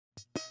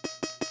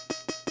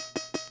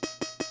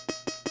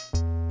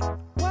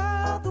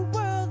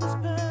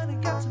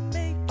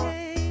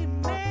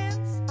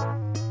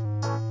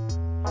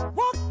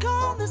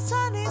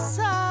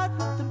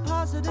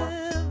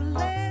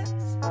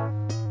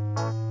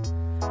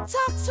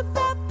It's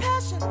about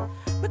passion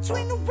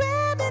between the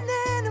women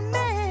and the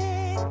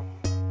men.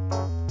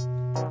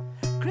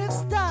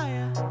 Chris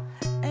Dyer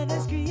and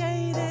his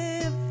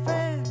creative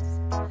friends,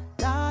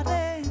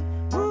 darling.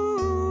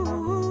 Ooh,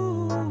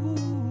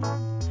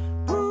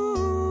 ooh, ooh,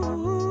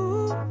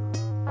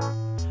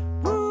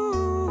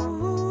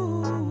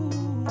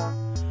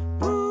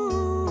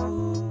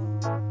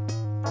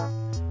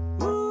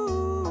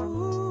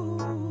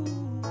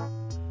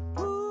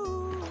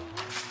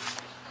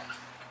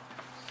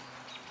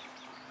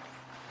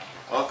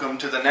 Welcome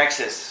to the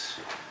Nexus.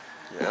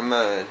 Yeah,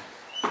 man.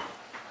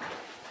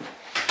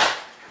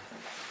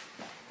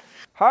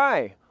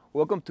 Hi,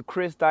 welcome to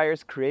Chris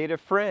Dyer's Creative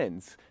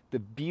Friends, the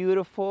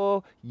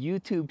beautiful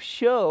YouTube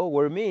show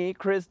where me,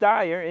 Chris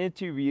Dyer,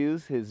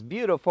 interviews his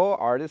beautiful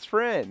artist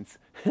friends.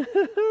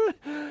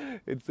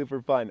 It's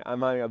super fun.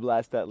 I'm having a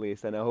blast at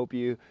least, and I hope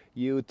you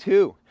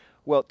too.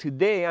 Well,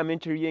 today I'm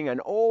interviewing an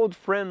old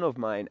friend of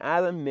mine,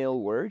 Adam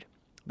Millward,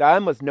 that I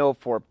must know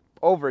for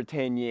over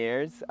 10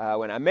 years.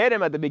 When I met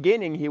him at the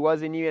beginning, he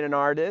wasn't even an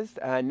artist,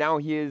 and now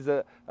he is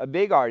a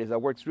big artist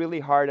that works really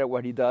hard at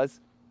what he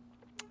does,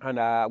 and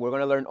we're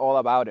going to learn all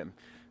about him.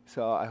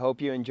 So I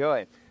hope you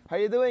enjoy. How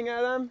you doing,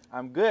 Adam?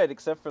 I'm good,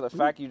 except for the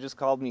fact you just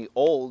called me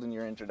old in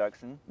your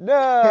introduction.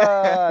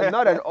 No,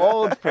 not an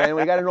old friend.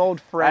 We got an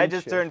old friend. I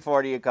just turned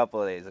 40 a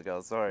couple of days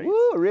ago, sorry.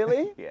 Woo,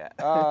 really? Yeah.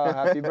 Oh,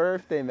 happy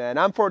birthday, man.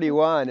 I'm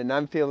 41, and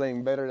I'm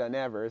feeling better than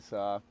ever,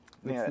 so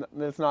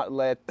let's not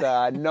let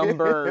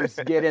numbers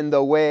get in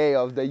the way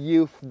of the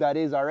youth that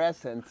is our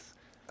essence.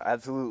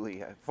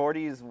 Absolutely.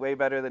 40 is way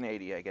better than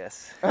 80, I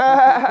guess.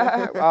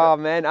 Oh,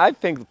 man, I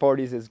think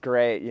 40s is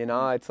great, you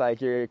know? It's like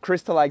you're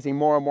crystallizing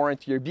more and more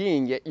into your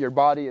being, yet your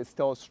body is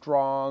still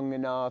strong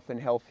enough and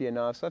healthy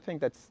enough, so I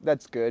think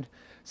that's good.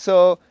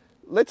 So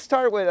let's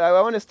start with, I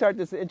want to start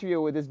this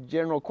interview with this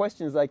general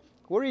questions like,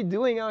 what are you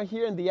doing out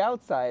here in the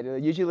outside?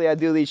 Usually I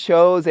do these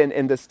shows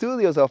in the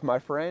studios of my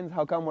friends.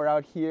 How come we're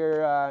out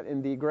here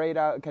in the great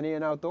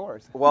Canadian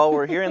outdoors? Well,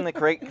 we're here in the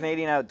great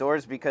Canadian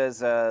outdoors because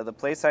the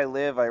place I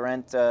live, I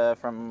rent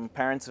from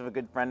parents of a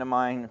good friend of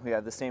mine. We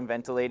have the same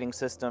ventilating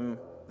system.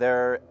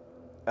 They're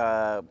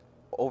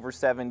over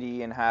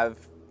 70 and have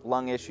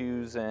lung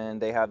issues, and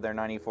they have their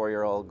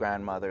 94-year-old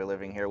grandmother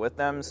living here with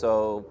them.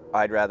 So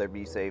I'd rather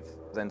be safe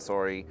than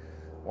sorry,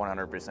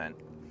 100%.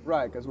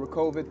 Right, because we're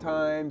COVID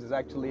times. It's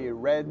actually a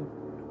red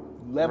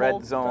level.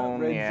 Red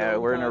zone,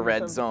 we're in a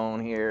red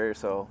zone here.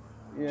 So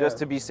just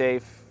to be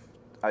safe,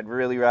 I'd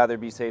really rather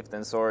be safe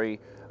than sorry.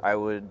 I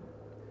would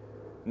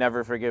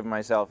never forgive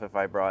myself if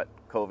I brought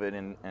COVID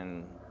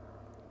in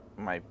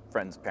my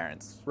friend's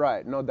parents.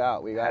 Right, no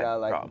doubt. We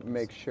gotta problems.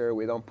 make sure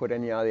we don't put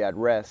anybody at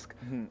risk.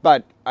 Mm-hmm.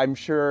 But I'm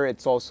sure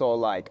it's also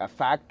like a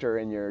factor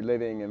in your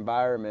living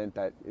environment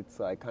that it's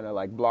like kind of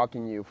like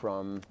blocking you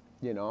from,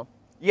 you know.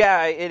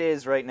 Yeah, it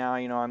is right now.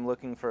 You know, I'm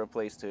looking for a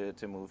place to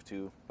move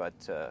to, but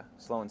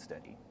slow and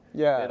steady.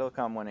 Yeah. It'll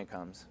come when it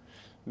comes.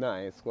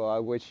 Nice. Well, I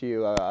wish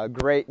you a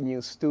great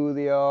new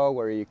studio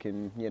where you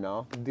can, you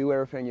know, do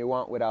everything you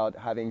want without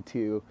having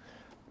to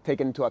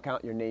take into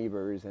account your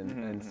neighbors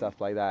and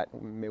stuff like that.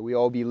 May we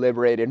all be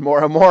liberated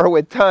more and more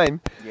with time.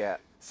 Yeah.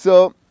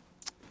 So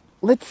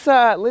let's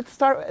start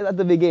at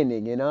the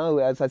beginning, you know.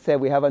 As I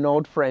said, we have an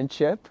old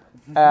friendship.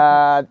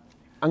 I'm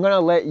going to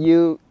let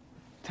you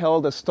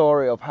tell the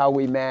story of how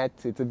we met.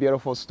 It's a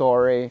beautiful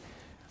story.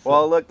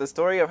 Well, look, the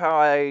story of how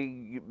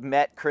I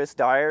met Chris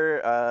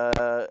Dyer,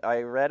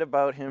 I read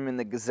about him in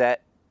the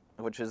Gazette,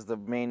 which is the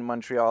main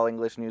Montreal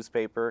English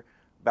newspaper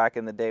back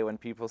in the day when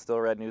people still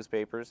read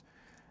newspapers.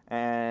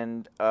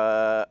 And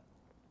there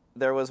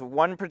was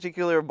one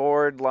particular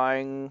board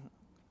lying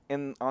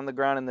on the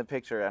ground in the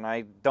picture, and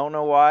I don't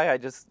know why, I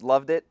just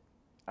loved it.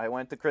 I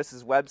went to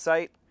Chris's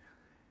website,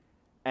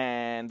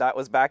 and that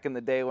was back in the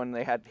day when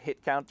they had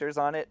hit counters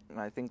on it, and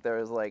I think there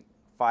was like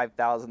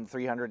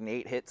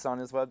 5,308 hits on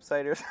his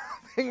website or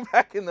something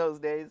back in those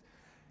days.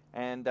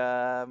 And,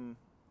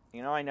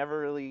 you know, I never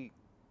really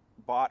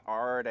bought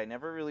art. I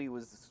never really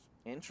was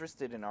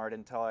interested in art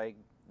until I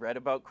read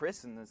about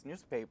Chris in this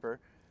newspaper.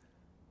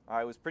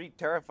 I was pretty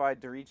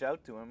terrified to reach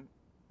out to him.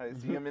 I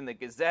see him in the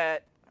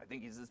Gazette. I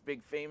think he's this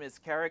big famous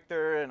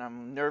character, and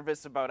I'm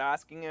nervous about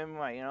asking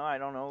him. I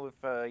don't know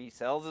if he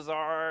sells his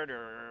art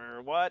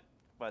or what.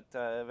 But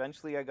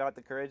eventually I got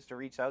the courage to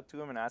reach out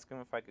to him and ask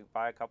him if I could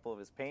buy a couple of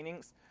his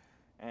paintings.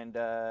 And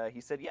he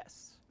said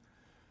yes.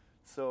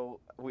 So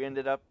we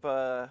ended up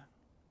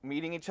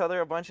meeting each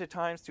other a bunch of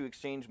times to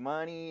exchange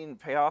money and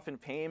pay off in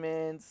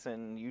payments,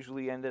 and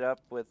usually ended up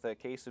with a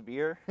case of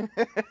beer.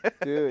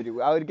 Dude,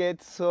 I would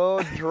get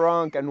so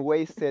drunk and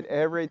wasted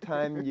every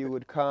time you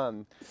would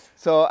come.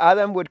 So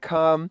Adam would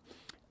come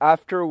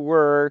after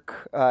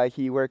work.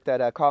 He worked at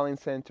a calling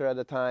center at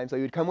the time. So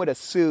he would come with a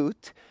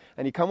suit.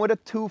 And he come with a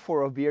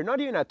 2-4 of beer,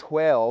 not even a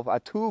 12, a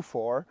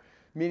 2-4,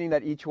 meaning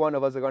that each one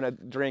of us are going to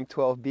drink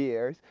 12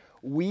 beers,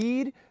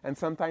 weed, and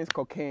sometimes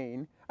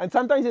cocaine, and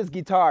sometimes it's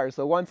guitar.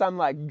 So once I'm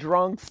like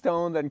drunk,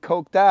 stoned, and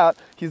coked out,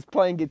 he's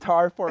playing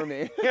guitar for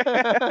me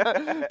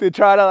to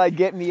try to like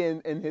get me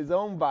in his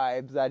own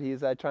vibes that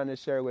he's trying to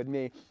share with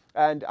me.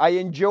 And I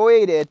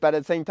enjoyed it, but at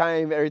the same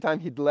time, every time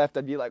he'd left,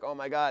 I'd be like, "Oh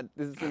my God,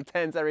 this is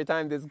intense." Every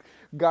time this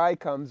guy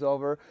comes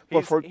over,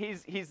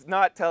 He's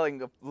not telling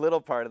the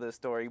little part of the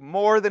story.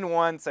 More than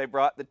once, I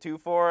brought the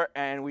 2-4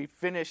 and we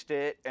finished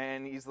it,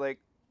 and he's like,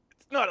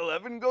 "It's not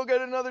 11. Go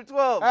get another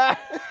 12."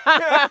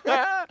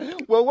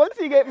 Well, once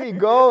you get me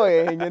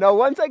going,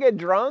 once I get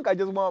drunk, I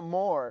just want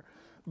more.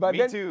 But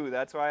Me too.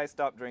 That's why I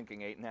stopped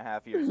drinking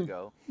 8.5 years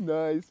ago.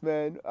 Nice,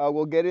 man.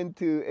 We'll get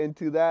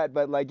into that,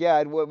 but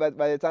but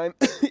by the time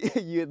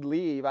you'd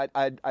leave,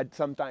 I'd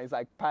sometimes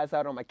like pass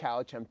out on my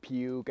couch and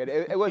puke, and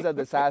it was a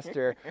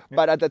disaster.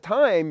 But at the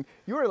time,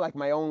 you were like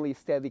my only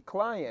steady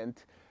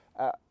client,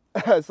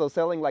 so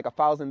selling like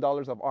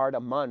 $1,000 of art a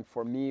month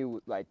for me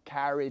like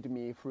carried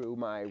me through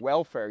my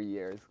welfare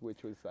years,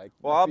 which was like.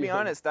 Well, I'll be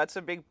honest. That's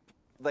a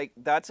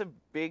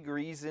big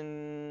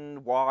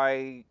reason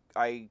why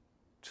I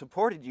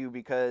supported you,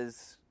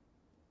 because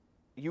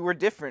you were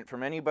different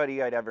from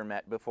anybody I'd ever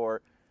met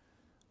before,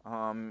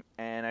 and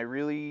I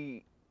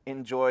really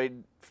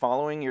enjoyed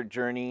following your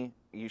journey.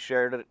 You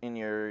shared it in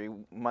your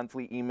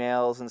monthly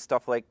emails and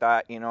stuff like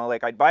that.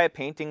 Like I'd buy a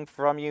painting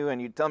from you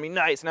and you'd tell me,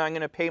 "Nice, now I'm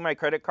going to pay my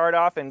credit card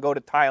off and go to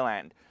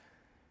Thailand."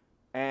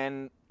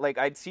 And like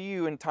I'd see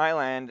you in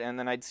Thailand, and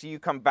then I'd see you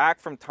come back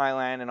from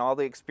Thailand, and all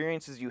the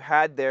experiences you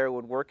had there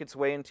would work its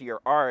way into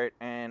your art,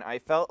 and I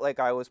felt like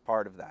I was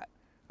part of that.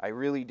 I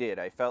really did.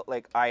 I felt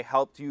like I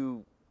helped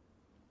you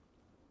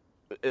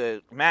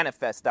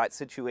manifest that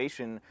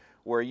situation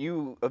where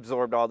you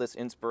absorbed all this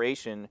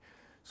inspiration.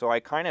 So I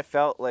kind of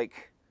felt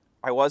like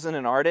I wasn't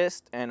an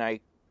artist, and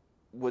I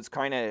was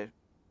kind of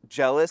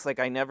jealous.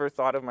 Like I never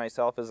thought of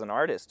myself as an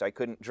artist. I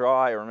couldn't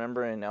draw. I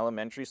remember in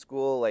elementary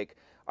school, like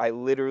I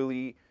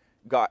literally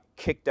got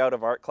kicked out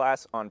of art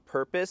class on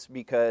purpose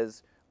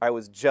because I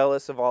was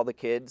jealous of all the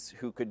kids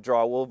who could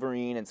draw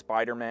Wolverine and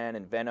Spider-Man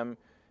and Venom.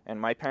 And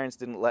my parents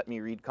didn't let me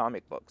read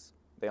comic books.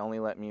 They only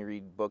let me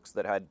read books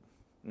that had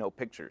no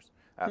pictures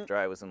after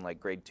I was in like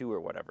grade 2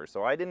 or whatever.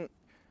 So I didn't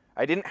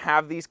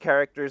have these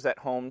characters at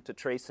home to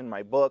trace in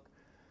my book.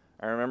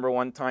 I remember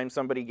one time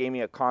somebody gave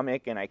me a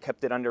comic and I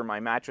kept it under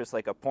my mattress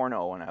like a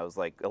porno when I was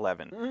like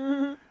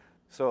 11.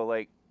 So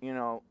like,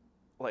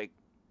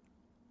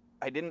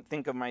 I didn't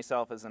think of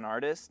myself as an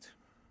artist,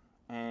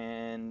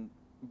 and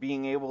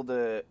being able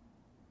to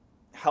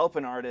help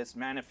an artist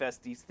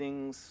manifest these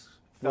things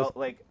felt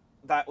like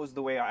that was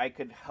the way I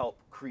could help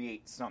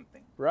create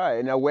something. Right.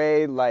 In a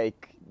way,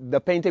 like, the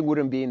painting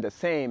wouldn't be in the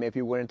same if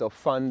you wouldn't have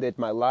funded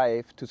my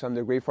life to some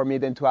degree for me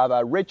than to have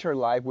a richer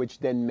life, which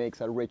then makes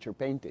a richer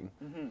painting.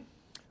 Mm-hmm.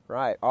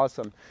 Right.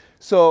 Awesome.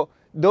 So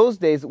those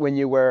days when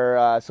you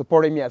were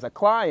supporting me as a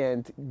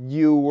client,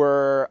 you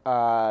were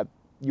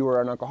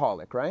an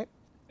alcoholic, right?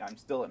 I'm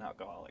still an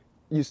alcoholic.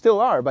 You still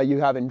are, but you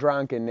haven't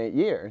drunk in 8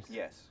 years.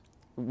 Yes.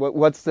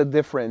 What's the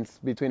difference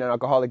between an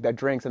alcoholic that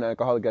drinks and an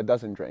alcoholic that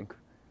doesn't drink?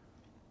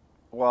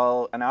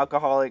 Well, an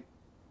alcoholic,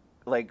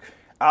 like,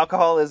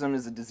 alcoholism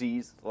is a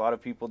disease. A lot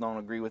of people don't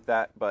agree with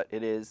that, but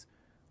it is.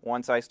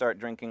 Once I start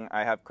drinking,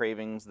 I have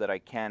cravings that I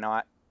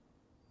cannot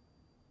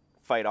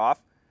fight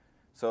off.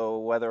 So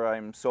whether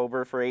I'm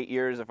sober for 8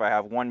 years, if I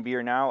have one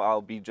beer now, I'll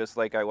be just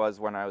like I was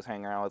when I was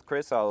hanging around with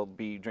Chris. I'll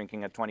be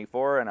drinking at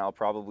 24, and I'll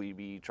probably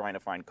be trying to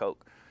find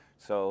Coke.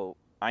 So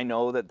I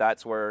know that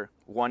that's where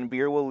one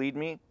beer will lead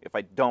me. If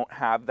I don't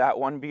have that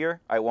one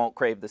beer, I won't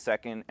crave the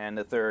second and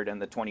the third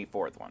and the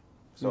 24th one.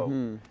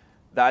 So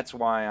that's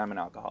why I'm an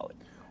alcoholic.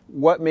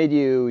 What made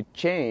you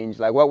change?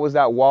 Like, what was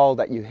that wall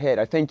that you hit?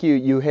 I think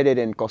you hit it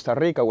in Costa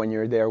Rica when you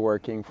were there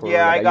working for.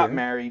 Yeah, I got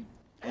married.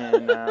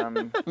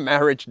 And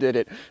marriage did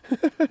it.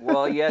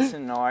 Well, yes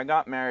and no. I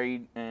got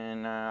married,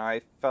 and I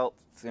felt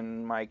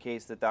in my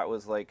case that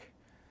was like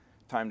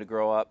time to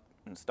grow up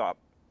and stop,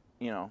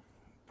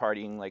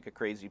 partying like a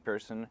crazy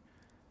person.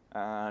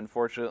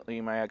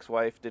 Unfortunately, my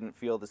ex-wife didn't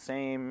feel the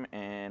same,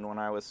 and when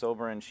I was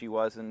sober and she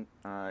wasn't,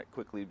 it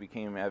quickly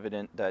became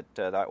evident that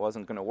that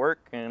wasn't going to work,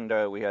 and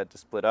we had to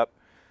split up.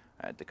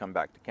 I had to come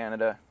back to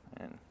Canada,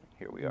 and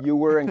here we are. You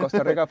were in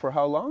Costa Rica for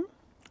how long?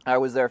 I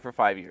was there for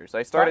 5 years.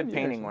 I started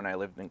painting when I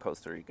lived in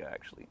Costa Rica,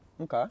 actually.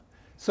 Okay.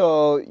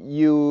 So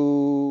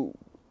you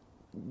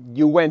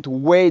went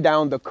way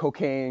down the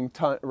cocaine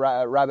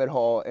rabbit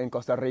hole in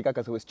Costa Rica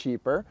because it was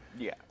cheaper.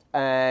 Yeah.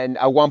 And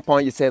at one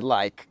point you said,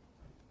 like,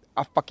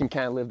 I fucking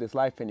can't live this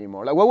life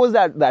anymore. Like, what was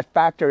that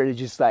factor that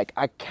just like,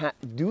 I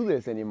can't do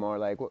this anymore?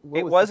 Like,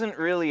 it wasn't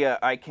really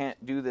I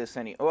can't do this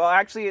Well,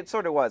 actually, it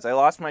sort of was. I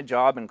lost my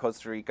job in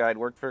Costa Rica. I'd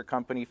worked for a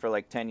company for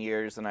like 10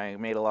 years, and I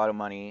made a lot of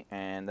money,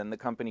 and then the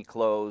company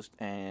closed,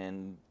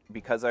 and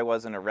because I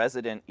wasn't a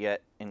resident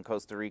yet in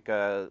Costa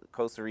Rica,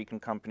 Costa Rican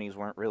companies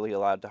weren't really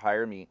allowed to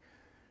hire me.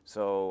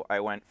 So I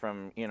went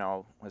from, a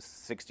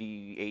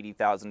 $60,000,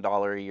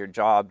 $80,000 a year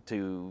job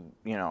to,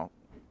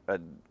 a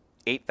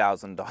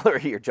 $8,000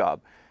 a year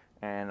job,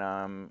 and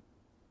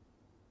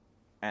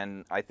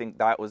I think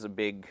that was a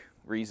big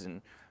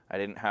reason. I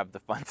didn't have the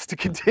funds to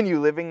continue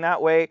living that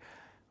way,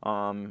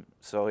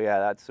 so yeah,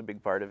 that's a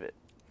big part of it.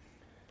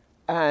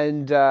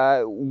 And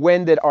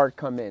when did art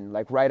come in?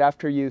 Like right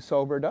after you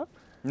sobered up?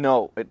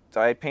 No,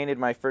 I painted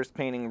my first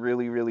painting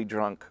really, really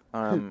drunk.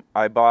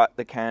 I bought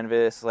the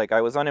canvas, like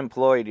I was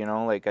unemployed,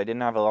 like I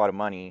didn't have a lot of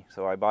money.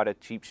 So I bought a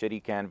cheap,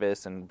 shitty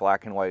canvas and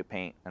black and white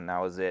paint, and that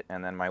was it.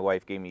 And then my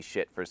wife gave me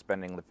shit for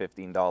spending the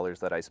 $15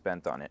 that I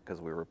spent on it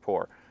because we were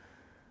poor.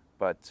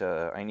 But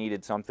I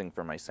needed something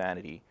for my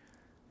sanity.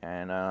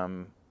 And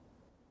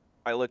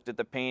I looked at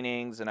the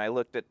paintings and I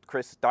looked at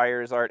Chris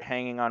Dyer's art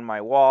hanging on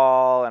my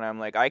wall, and I'm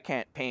like, I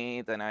can't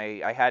paint, and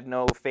I had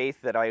no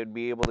faith that I would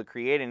be able to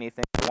create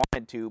anything I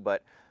wanted to,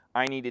 but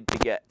I needed to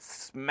get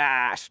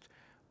smashed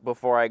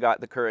before I got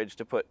the courage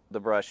to put the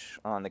brush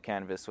on the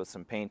canvas with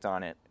some paint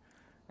on it.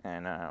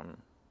 And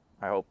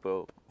I hope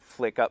we'll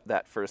flick up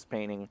that first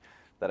painting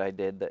that I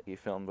did that you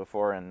filmed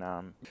before.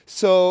 And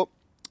So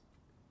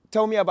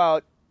tell me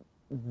about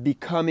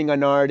becoming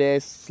an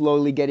artist,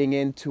 slowly getting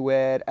into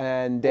it,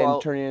 and then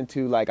turning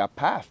into like a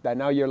path that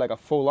now you're like a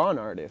full-on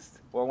artist.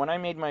 Well, when I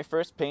made my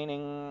first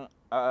painting,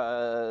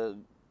 the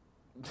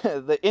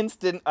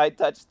instant I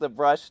touched the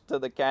brush to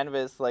the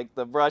canvas, like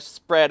the brush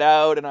spread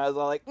out and I was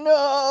all like,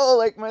 no,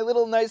 like my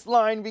little nice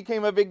line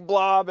became a big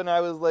blob and I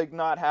was like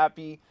not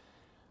happy.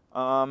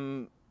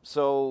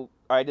 So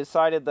I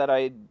decided that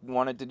I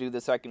wanted to do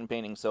the second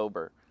painting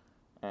sober,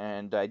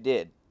 and I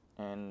did,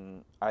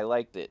 and I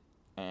liked it.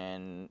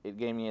 And it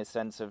gave me a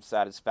sense of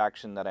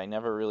satisfaction that I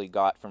never really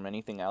got from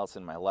anything else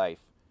in my life.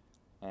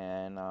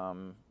 And,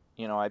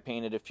 I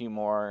painted a few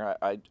more.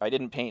 I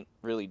didn't paint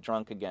really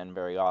drunk again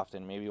very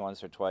often, maybe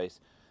once or twice.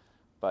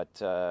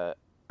 But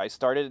I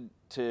started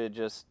to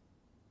just,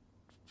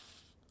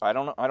 I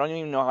don't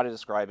even know how to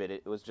describe it.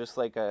 It was just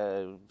like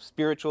a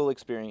spiritual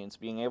experience,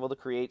 being able to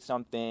create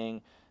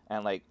something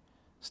and like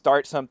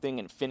start something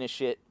and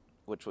finish it,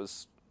 which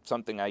was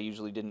something I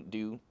usually didn't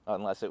do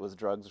unless it was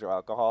drugs or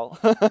alcohol.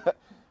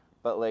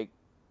 But like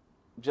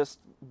just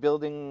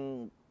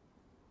building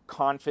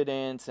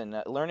confidence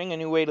and learning a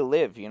new way to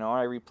live,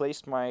 I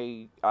replaced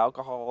my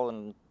alcohol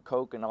and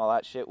coke and all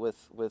that shit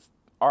with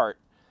art.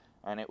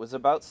 And it was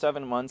about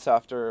 7 months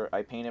after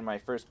I painted my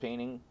first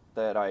painting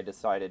that I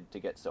decided to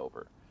get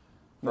sober.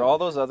 For all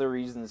those other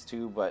reasons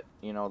too, but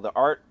the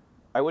art,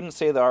 I wouldn't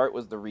say the art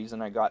was the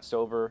reason I got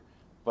sober,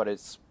 but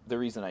it's the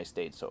reason I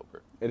stayed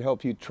sober. It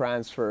helped you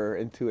transfer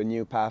into a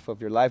new path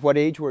of your life. What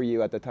age were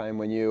you at the time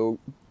when you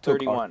took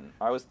 31.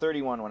 I was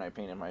 31 when I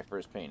painted my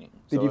first painting.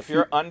 So if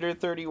you're under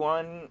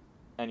 31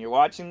 and you're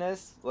watching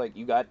this, like,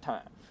 you got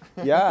time.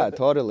 Yeah,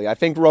 totally. I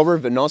think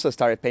Robert Venosa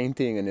started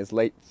painting in his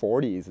late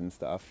 40s and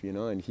stuff,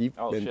 and he...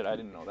 Oh, shit, I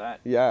didn't know that.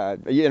 Yeah,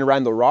 and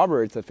Randall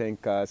Roberts, I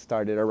think,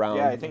 started around...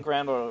 Yeah, I think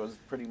Randall was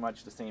pretty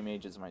much the same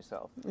age as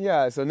myself.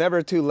 Yeah, so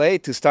never too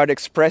late to start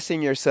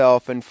expressing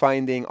yourself and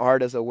finding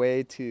art as a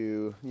way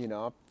to,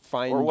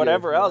 find... Or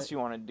whatever else you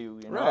want to do,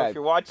 Right. If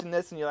you're watching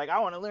this and you're like, I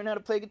want to learn how to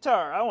play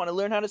guitar, I want to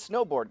learn how to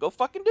snowboard, go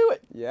fucking do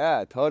it.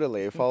 Yeah,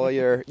 totally. Follow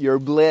your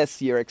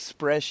bliss, your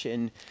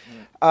expression.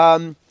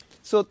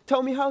 So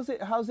tell me, how's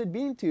it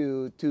been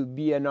to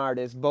be an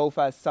artist, both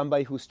as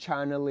somebody who's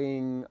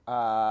channeling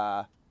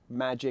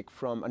magic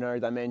from another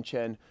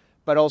dimension,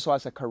 but also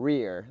as a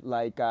career?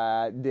 Like,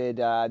 did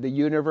the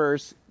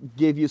universe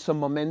give you some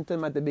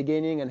momentum at the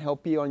beginning and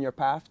help you on your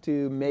path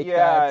to make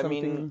that something?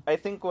 Yeah, I mean, I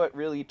think what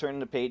really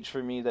turned the page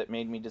for me that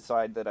made me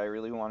decide that I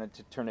really wanted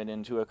to turn it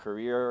into a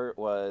career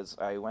was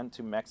I went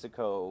to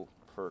Mexico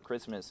for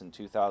Christmas in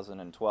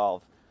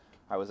 2012.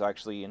 I was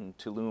actually in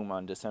Tulum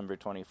on December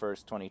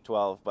 21st,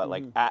 2012, but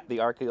like at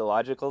the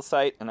archaeological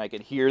site, and I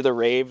could hear the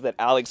rave that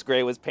Alex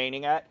Gray was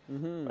painting at.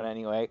 But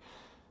anyway,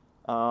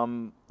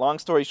 long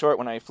story short,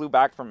 when I flew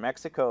back from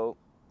Mexico,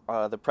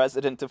 the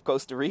president of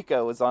Costa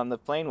Rica was on the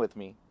plane with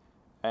me,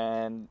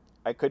 and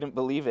I couldn't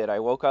believe it.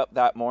 I woke up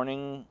that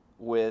morning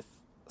with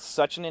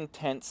such an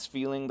intense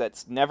feeling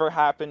that's never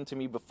happened to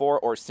me before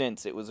or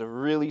since. It was a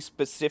really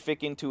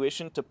specific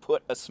intuition to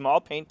put a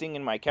small painting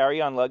in my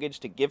carry-on luggage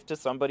to give to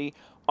somebody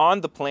on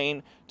the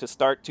plane to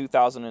start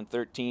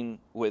 2013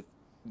 with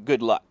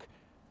good luck.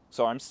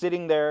 So I'm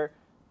sitting there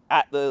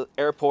at the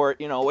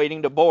airport,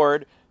 waiting to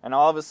board, and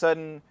all of a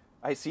sudden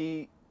I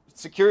see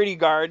security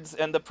guards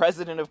and the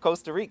president of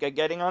Costa Rica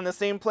getting on the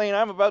same plane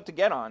I'm about to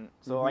get on.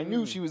 So I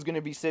knew she was going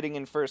to be sitting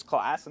in first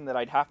class and that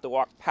I'd have to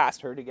walk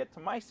past her to get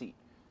to my seat.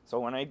 So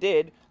when I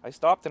did, I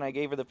stopped and I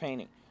gave her the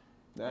painting.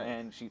 Nice.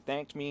 And she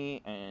thanked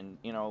me, and,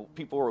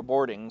 people were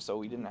boarding, so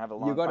we didn't have a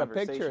long conversation. You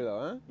got a picture, though,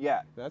 huh?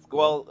 Yeah. That's cool.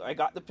 Well, I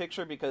got the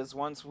picture because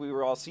once we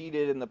were all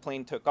seated and the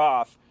plane took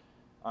off,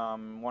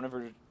 one of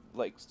her,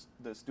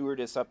 the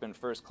stewardess up in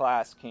first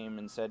class came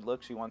and said,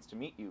 look, she wants to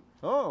meet you.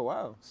 Oh,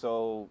 wow.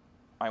 So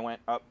I went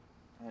up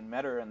and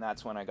met her, and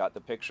that's when I got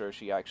the picture.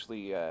 She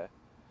actually...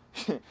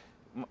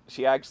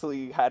 She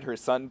actually had her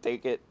son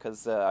take it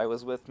because I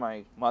was with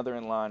my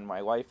mother-in-law and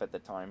my wife at the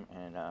time,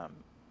 and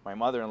my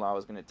mother-in-law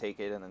was going to take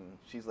it, and then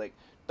she's like,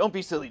 don't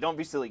be silly,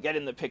 get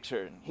in the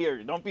picture, and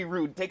here, don't be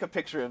rude, take a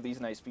picture of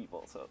these nice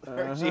people. So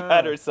she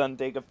had her son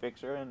take a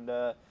picture, and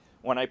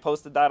when I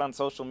posted that on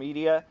social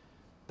media,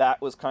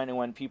 that was kind of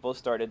when people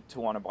started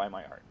to want to buy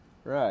my art.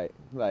 Right,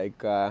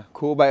 like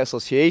cool by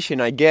association,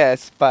 I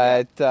guess,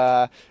 but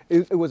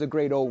it was a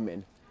great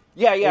omen.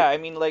 Yeah, yeah. I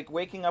mean, like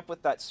waking up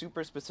with that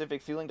super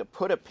specific feeling to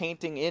put a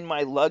painting in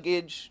my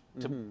luggage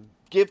to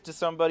give to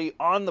somebody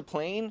on the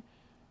plane,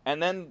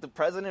 and then the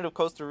president of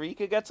Costa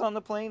Rica gets on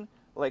the plane.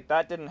 Like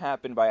that didn't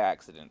happen by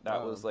accident.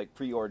 That was like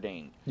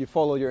preordained. You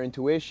follow your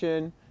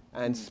intuition,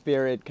 and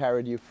spirit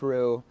carried you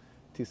through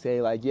to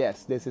say like,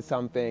 yes, this is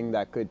something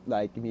that could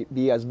like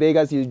be as big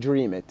as you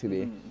dream it to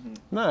be.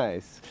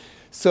 Nice.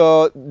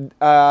 So,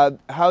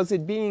 how's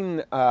it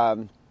been?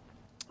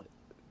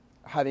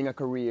 Having a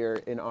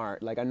career in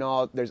art? Like I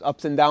know there's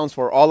ups and downs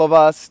for all of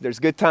us. There's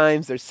good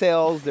times, there's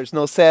sales, there's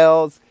no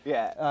sales.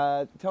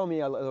 Yeah. Tell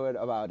me a little bit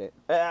about it.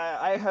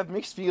 I have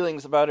mixed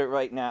feelings about it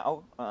right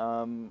now.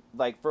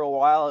 Like for a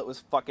while it was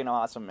fucking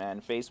awesome,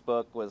 man.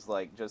 Facebook was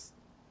like just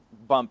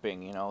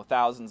bumping, you know.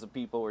 Thousands of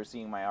people were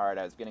seeing my art.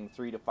 I was getting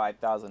 3,000 to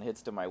 5,000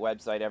 hits to my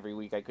website every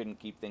week. I couldn't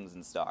keep things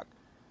in stock.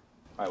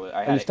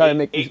 I had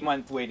an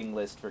 8-month waiting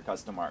list for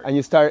custom art. And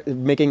you start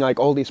making like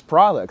all these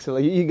products. So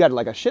like, you got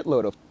like a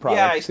shitload of products.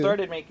 Yeah, I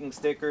started making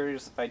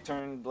stickers. I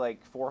turned like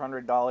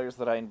 $400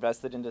 that I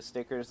invested into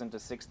stickers into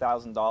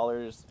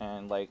 $6,000,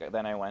 and like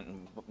then I went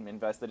and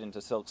invested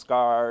into silk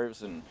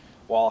scarves and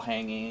wall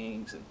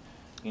hangings and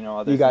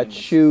other. You got things.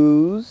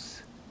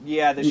 Shoes.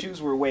 Yeah, the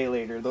shoes were way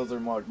later. Those are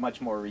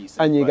much more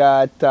recent. And you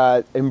got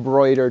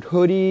embroidered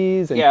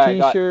hoodies and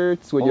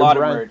T-shirts with a lot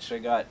of merch. I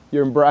got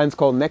your brand's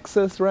called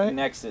Nexus, right?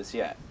 Nexus,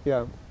 yeah.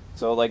 Yeah.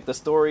 So like the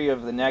story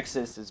of the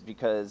Nexus is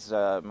because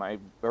my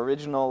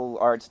original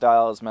art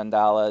style is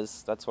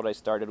mandalas. That's what I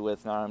started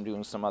with. Now I'm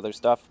doing some other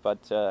stuff,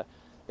 but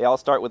they all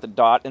start with a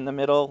dot in the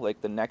middle,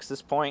 like the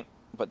Nexus point.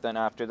 But then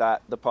after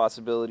that, the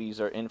possibilities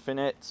are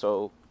infinite.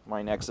 So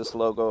my Nexus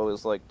logo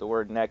is like the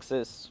word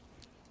Nexus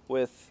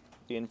with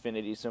the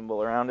infinity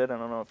symbol around it. I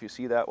don't know if you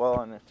see that well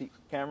on the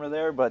camera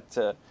there, but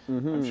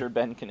I'm sure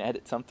Ben can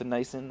edit something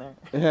nice in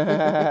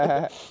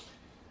there.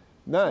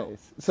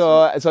 Nice.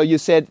 So you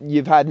said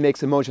you've had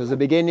mixed emotions. The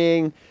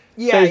beginning,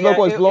 yeah, Facebook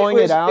was blowing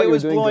it out. It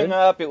was blowing good.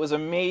 up. It was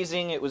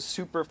amazing. It was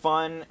super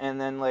fun. And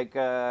then like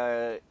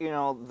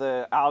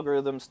the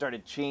algorithm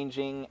started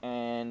changing,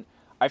 and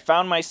I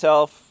found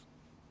myself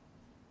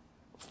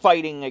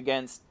fighting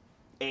against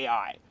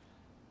AI.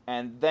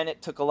 And then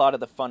it took a lot of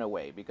the fun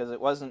away because it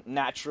wasn't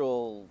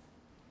natural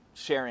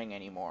sharing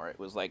anymore. It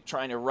was like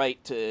trying to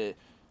write to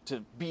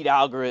beat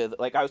algorithms.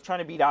 Like I was trying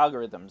to beat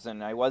algorithms,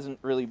 and I wasn't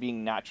really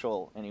being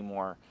natural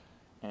anymore.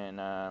 And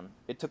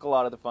it took a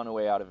lot of the fun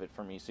away out of it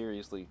for me.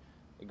 Seriously,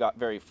 it got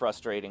very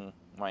frustrating.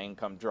 My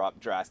income dropped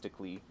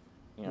drastically.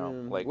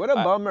 Like what a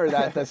bummer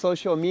that the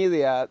social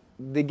media,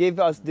 they gave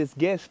us this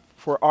gift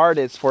for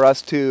artists for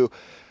us to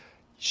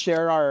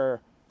share our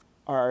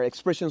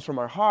expressions from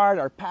our heart,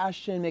 our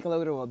passion, make a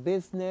little bit of a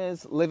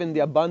business, live in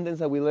the abundance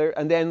that we learn.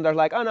 And then they're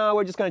like, oh no,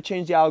 we're just going to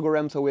change the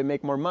algorithm so we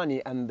make more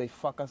money. And they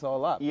fuck us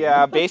all up.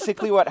 Yeah,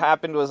 basically what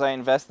happened was I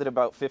invested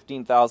about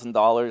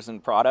 $15,000 in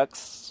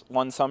products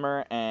one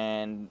summer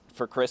and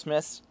for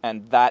Christmas.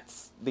 And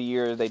that's the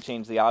year they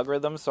changed the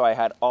algorithm. So I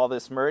had all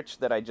this merch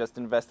that I just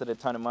invested a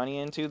ton of money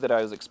into that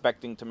I was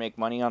expecting to make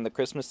money on the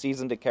Christmas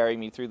season to carry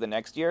me through the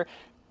next year.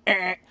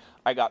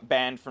 I got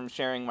banned from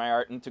sharing my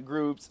art into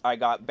groups. I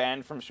got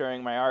banned from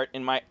sharing my art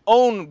in my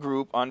own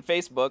group on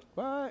Facebook.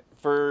 What?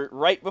 For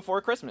right before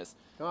Christmas.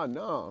 Oh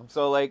no.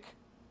 So like,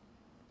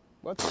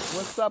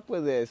 what's up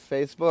with this,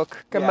 Facebook?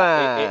 Come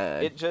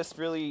on. It just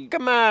really.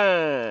 Come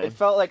on. It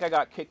felt like I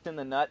got kicked in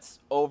the nuts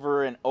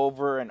over and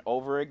over and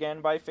over again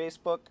by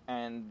Facebook,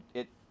 and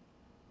it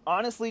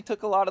honestly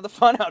took a lot of the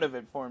fun out of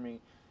it for me.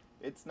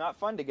 It's not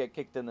fun to get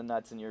kicked in the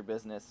nuts in your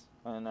business.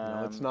 And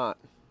no, it's not.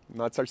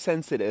 Nuts are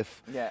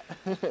sensitive. Yeah.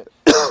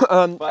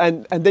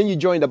 And then you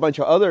joined a bunch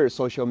of other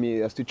social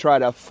medias to try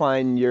to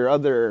find your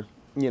other,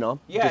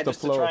 Yeah, just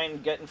to try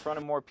and get in front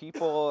of more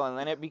people. And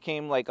then it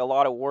became like a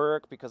lot of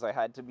work because I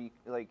had to be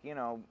like,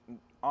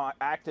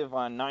 active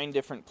on 9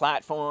 different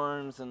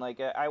platforms. And like,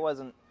 I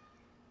wasn't,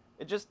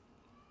 I don't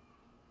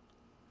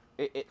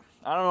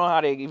know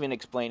how to even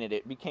explain it.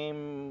 It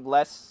became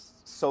less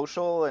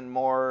social and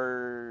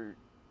more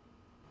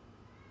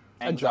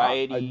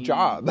anxiety. A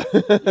job.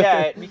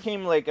 Yeah, it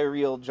became like a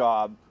real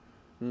job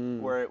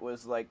where it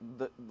was like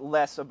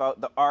less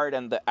about the art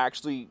and the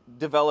actually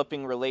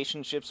developing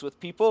relationships with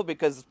people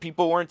because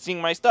people weren't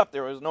seeing my stuff.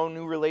 There was no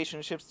new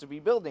relationships to be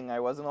building. I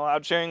wasn't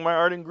allowed sharing my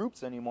art in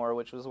groups anymore,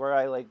 which was where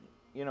I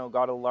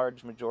got a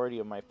large majority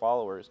of my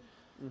followers.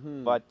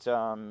 But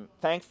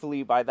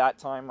thankfully, by that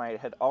time, I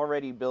had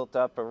already built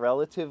up a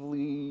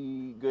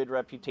relatively good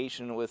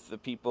reputation with the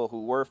people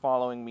who were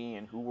following me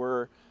and who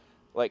were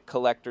like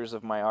collectors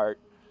of my art.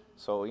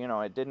 So,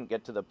 it didn't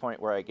get to the point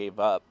where I gave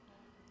up.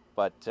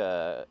 But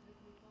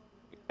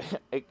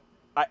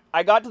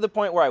I got to the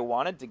point where I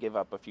wanted to give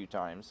up a few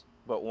times.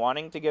 But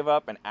wanting to give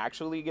up and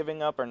actually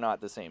giving up are not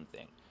the same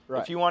thing.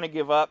 Right. If you want to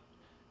give up,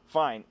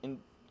 fine. And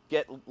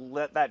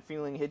let that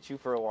feeling hit you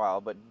for a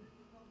while. But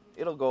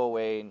it'll go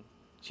away and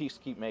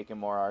just keep making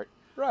more art.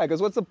 Right,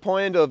 because what's the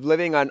point of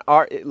living on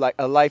art, like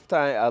a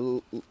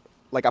lifetime,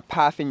 like a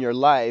path in your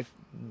life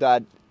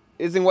that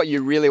isn't what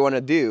you really want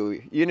to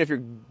do, even if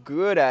you're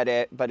good at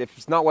it, but if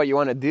it's not what you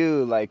want to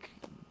do, like,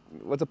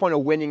 what's the point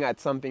of winning at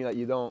something that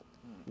you don't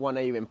want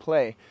to even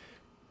play?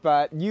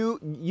 But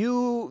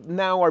you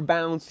now are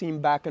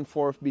bouncing back and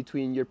forth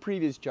between your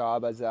previous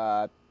job as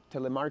a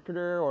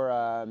telemarketer or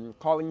a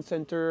calling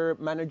center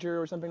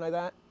manager or something like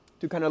that,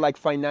 to kind of like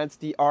finance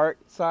the art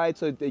side,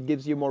 so it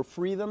gives you more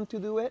freedom to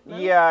do it now?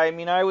 Yeah, I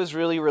mean, I was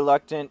really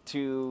reluctant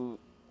to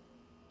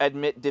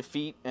admit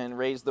defeat and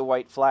raise the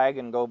white flag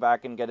and go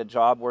back and get a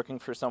job working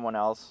for someone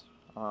else.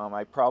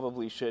 I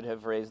probably should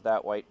have raised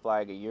that white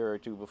flag a year or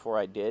two before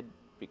I did,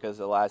 because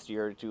the last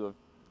year or two of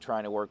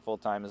trying to work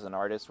full-time as an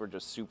artist were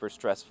just super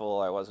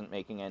stressful. I wasn't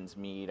making ends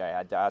meet. I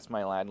had to ask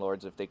my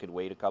landlords if they could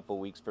wait a couple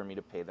weeks for me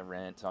to pay the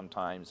rent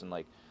sometimes, and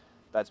like,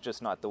 that's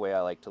just not the way I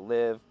like to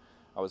live.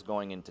 I was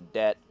going into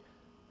debt.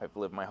 I've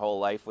lived my whole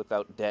life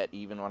without debt.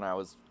 Even when I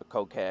was a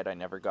cokehead, I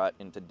never got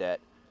into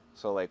debt.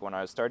 So like, when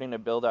I was starting to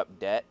build up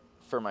debt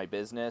for my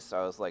business,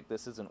 I was like,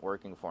 this isn't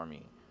working for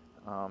me.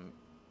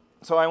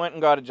 So I went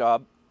and got a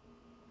job,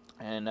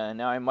 and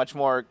now I'm much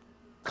more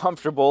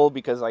comfortable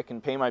because I can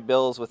pay my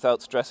bills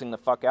without stressing the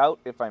fuck out.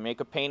 If I make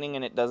a painting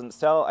and it doesn't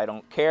sell, I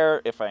don't care.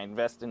 If I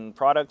invest in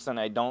products and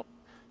I don't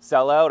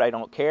sell out, I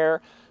don't care,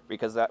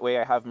 because that way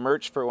I have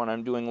merch for when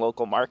I'm doing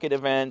local market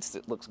events.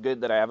 It looks good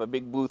that I have a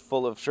big booth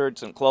full of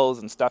shirts and clothes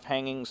and stuff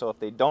hanging. So if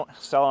they don't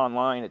sell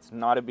online, it's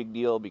not a big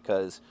deal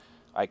because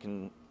I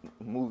can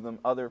move them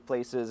other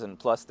places, and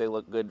plus they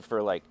look good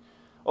for like,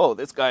 oh,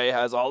 this guy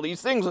has all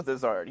these things with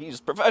his art. He's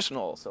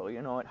professional. So,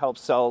 you know, it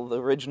helps sell the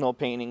original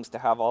paintings to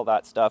have all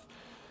that stuff.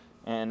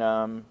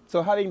 And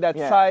so having that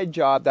side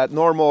job, that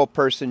normal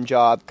person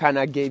job, kind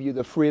of gave you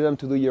the freedom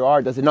to do your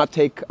art. Does it not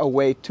take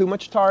away too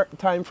much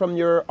time from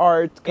your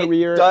art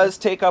career? It does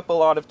take up a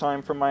lot of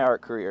time from my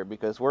art career,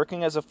 because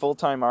working as a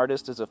full-time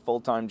artist is a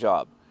full-time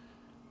job.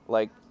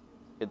 Like,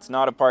 it's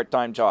not a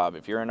part-time job.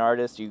 If you're an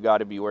artist, you got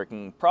to be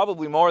working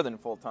probably more than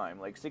full-time,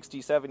 like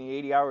 60, 70,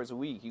 80 hours a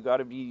week. You got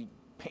to be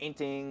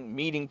painting,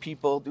 meeting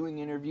people, doing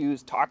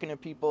interviews, talking to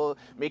people,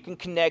 making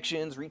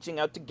connections, reaching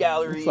out to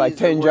galleries. It's like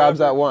 10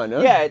 jobs at once,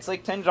 huh? Yeah, it's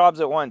like 10 jobs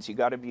at once. You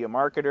got to be a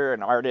marketer,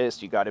 an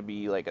artist, you got to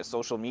be like a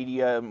social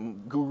media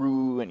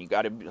guru, and you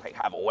got to like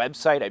have a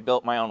website. I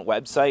built my own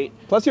website.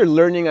 Plus you're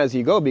learning as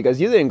you go,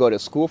 because you didn't go to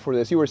school for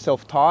this. You were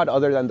self-taught,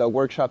 other than the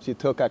workshops you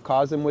took at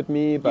Cosm with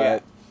me,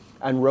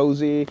 and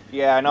Rosie.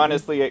 Yeah, and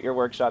honestly, at your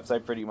workshops, I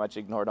pretty much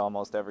ignored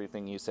almost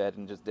everything you said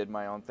and just did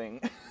my own thing.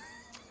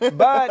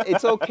 But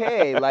it's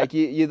okay. Like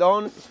you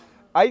don't.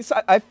 I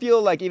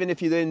feel like even if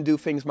you didn't do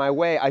things my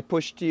way, I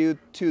pushed you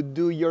to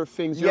do your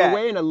things your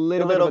way in a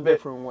little bit of a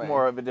different way.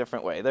 More of a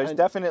different way. There's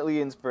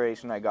definitely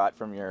inspiration I got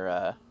from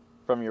your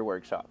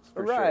workshops.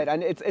 For right, sure.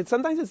 and it's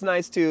sometimes it's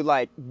nice to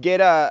like get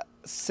a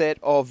set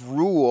of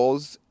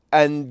rules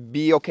and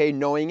be okay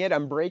knowing it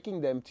and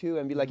breaking them too,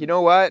 and be like, you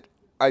know what?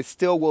 I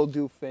still will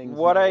do things.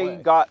 What I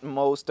got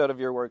most out of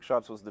your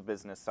workshops was the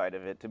business side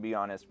of it, to be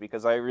honest,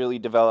 because I really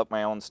developed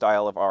my own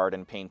style of art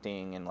and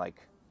painting, and like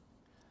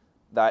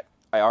that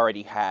I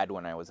already had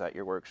when I was at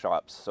your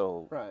workshops.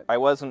 So I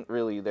wasn't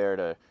really there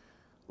to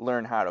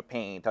learn how to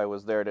paint. I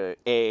was there to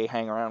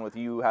hang around with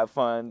you, have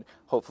fun,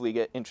 hopefully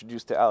get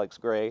introduced to Alex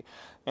Gray,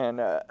 and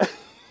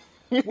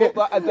well,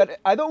 but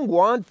I don't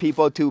want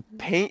people to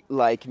paint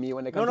like me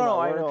when they come to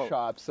my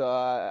workshops.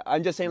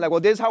 I'm just saying, like,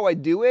 well, this is how I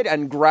do it,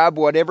 and grab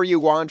whatever you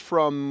want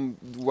from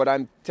what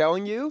I'm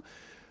telling you.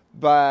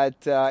 But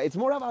it's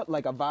more about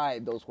like a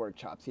vibe, those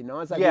workshops, you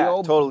know? It's like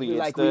totally.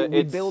 Like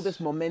we build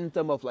this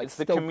momentum of like... It's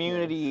the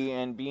community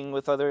and being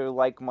with other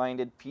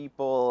like-minded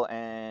people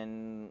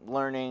and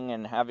learning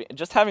and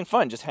having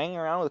fun, just hanging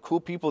around with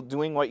cool people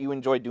doing what you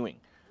enjoy doing.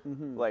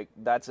 Mm-hmm. Like,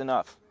 that's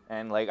enough.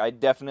 And like, I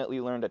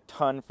definitely learned a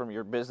ton from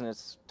your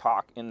business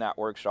talk in that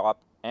workshop,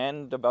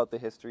 and about the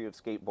history of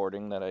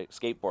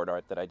skateboard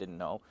art that I didn't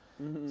know.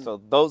 Mm-hmm. So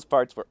those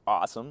parts were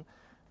awesome.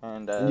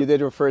 And you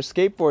did your first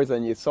skateboards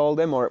and you sold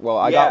them, or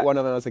I got one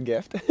of them as a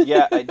gift.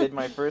 Yeah, I did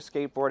my first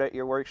skateboard at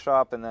your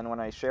workshop, and then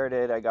when I shared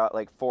it, I got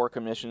like 4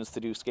 commissions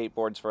to do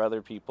skateboards for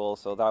other people.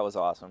 So that was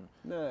awesome.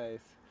 Nice.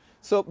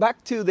 So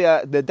back to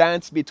the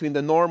dance between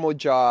the normal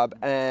job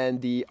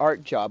and the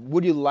art job.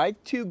 Would you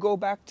like to go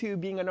back to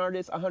being an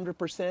artist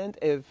 100%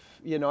 if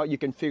you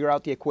can figure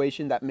out the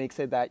equation that makes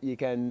it that you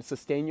can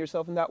sustain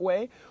yourself in that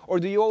way? Or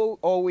do you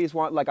always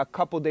want like a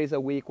couple days a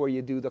week where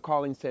you do the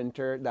calling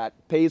center that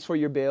pays for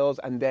your bills,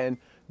 and then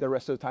the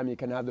rest of the time you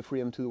can have the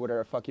freedom to do whatever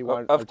the fuck you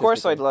want? Of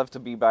course I'd love to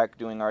be back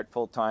doing art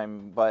full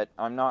time, but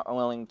I'm not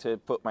willing to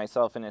put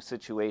myself in a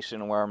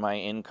situation where my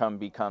income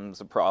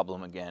becomes a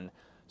problem again.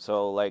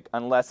 So, like,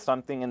 unless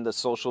something in the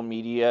social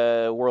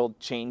media world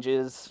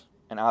changes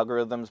and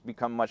algorithms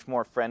become much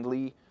more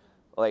friendly,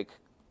 like,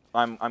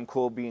 I'm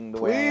cool being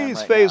the way I am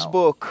right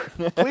Facebook,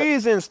 now.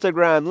 Please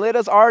Instagram, let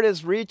us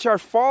artists reach our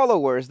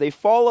followers. They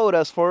followed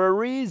us for a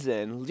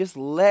reason. Just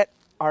let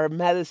our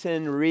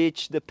medicine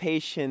reach the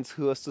patients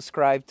who have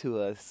subscribed to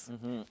us.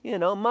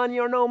 Mm-hmm. Money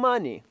or no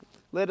money,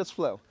 let us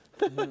flow.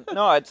 Mm-hmm.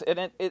 No,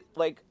 it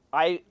like,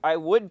 I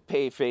would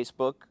pay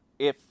Facebook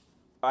if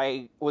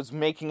I was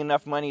making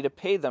enough money to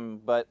pay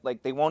them, but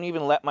like they won't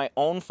even let my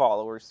own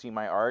followers see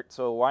my art.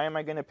 So why am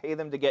I going to pay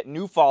them to get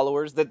new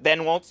followers that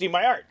then won't see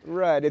my art?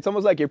 Right. It's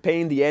almost like you're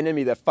paying the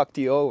enemy that fucked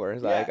you over.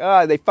 It's like,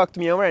 they fucked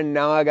me over and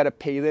now I got to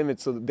pay them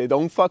so they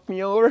don't fuck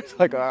me over. It's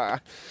like,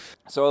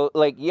 So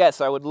like, yes,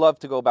 I would love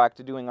to go back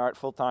to doing art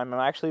full time. I'm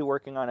actually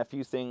working on a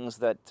few things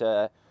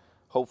that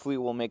hopefully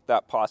will make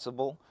that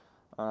possible.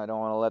 I don't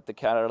want to let the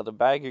cat out of the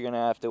bag. You're going to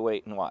have to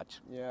wait and watch.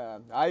 Yeah,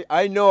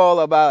 I know all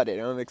about it.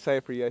 I'm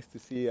excited for you guys to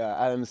see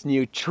Adam's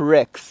new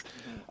tricks.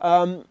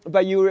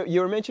 But you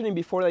were mentioning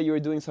before that you were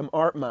doing some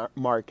art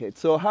market.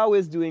 So how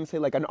is doing, say,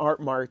 like an art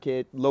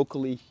market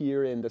locally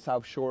here in the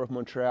South Shore of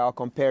Montreal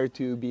compared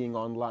to being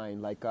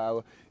online? Like,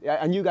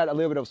 and you got a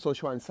little bit of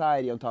social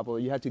anxiety on top of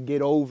it. You had to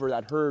get over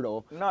that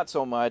hurdle. Not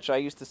so much. I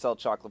used to sell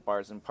chocolate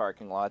bars in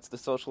parking lots. The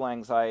social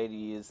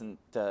anxiety isn't...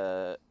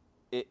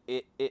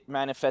 It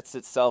manifests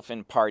itself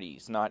in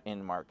parties, not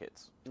in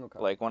markets. Okay.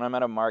 Like when I'm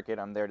at a market,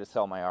 I'm there to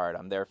sell my art.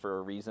 I'm there for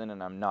a reason,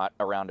 and I'm not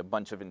around a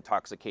bunch of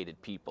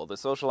intoxicated people. The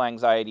social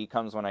anxiety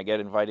comes when I get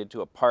invited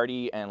to a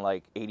party and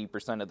like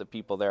 80% of the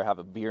people there have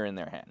a beer in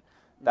their hand.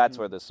 That's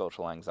where the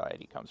social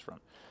anxiety comes from.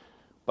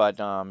 But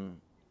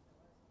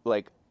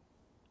like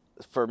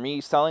for me,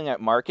 selling at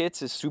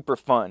markets is super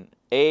fun.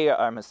 A,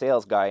 I'm a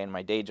sales guy in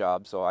my day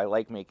job, so I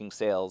like making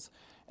sales.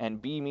 And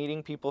B,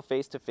 meeting people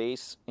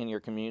face-to-face in your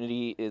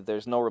community,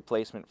 there's no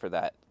replacement for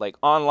that. Like,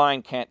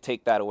 online can't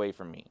take that away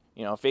from me.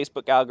 You know,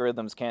 Facebook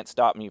algorithms can't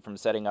stop me from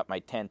setting up my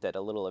tent at a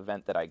little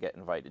event that I get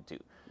invited to.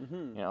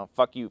 You know,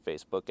 fuck you,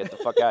 Facebook. Get the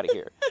fuck out of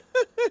here.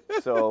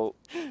 So,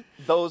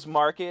 those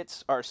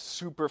markets are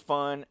super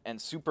fun and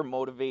super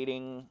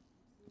motivating.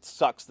 It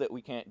sucks that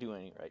we can't do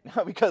any right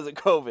now because of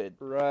COVID.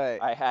 Right.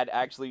 I had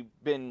actually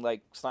been,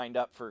 like, signed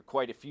up for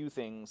quite a few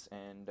things,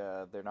 and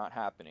they're not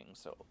happening,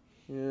 so...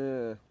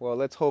 Yeah, well,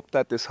 let's hope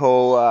that this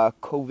whole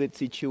COVID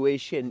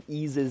situation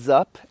eases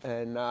up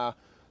and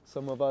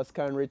some of us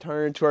can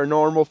return to our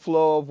normal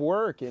flow of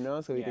work, you know,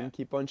 so we can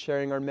keep on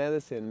sharing our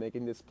medicine,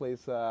 making this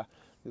place,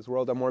 this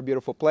world a more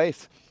beautiful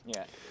place.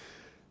 Yeah.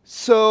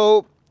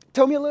 So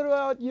tell me a little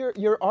about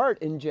your art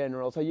in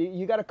general. So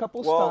you got a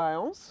couple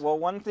styles. Well,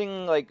 one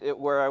thing like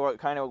where I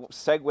kind of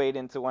segued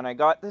into when I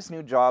got this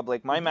new job,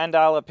 like my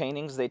mandala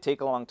paintings, they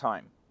take a long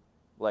time.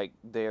 Like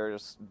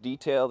there's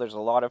detail, there's a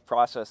lot of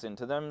process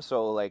into them.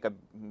 So like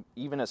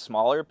even a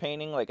smaller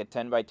painting, like a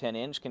 10 by 10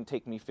 inch can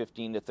take me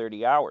 15 to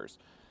 30 hours.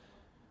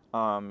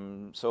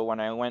 So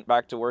when I went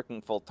back to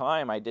working full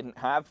time, I didn't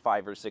have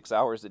 5 or 6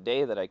 hours a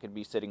day that I could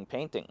be sitting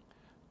painting.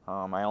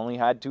 I only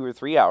had 2 or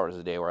 3 hours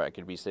a day where I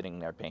could be sitting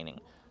there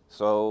painting.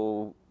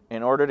 So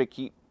in order to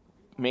keep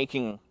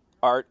making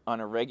art on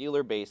a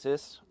regular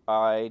basis,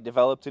 I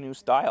developed a new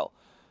style.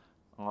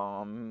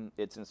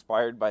 It's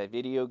inspired by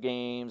video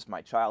games,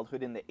 my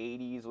childhood in the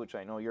 80s, which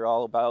I know you're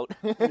all about.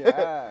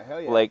 Yeah,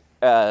 hell yeah.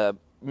 Like,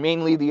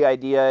 mainly the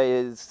idea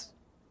is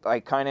I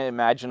kind of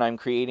imagine I'm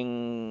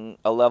creating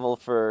a level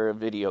for a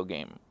video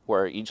game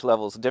where each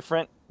level's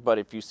different, but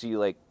if you see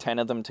like 10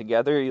 of them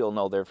together, you'll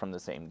know they're from the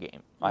same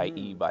game,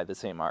 i.e. by the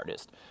same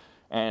artist.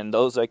 And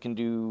those I can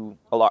do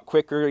a lot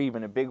quicker.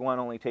 Even a big one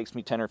only takes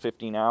me 10 or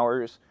 15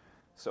 hours.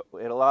 So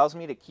it allows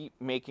me to keep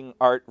making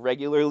art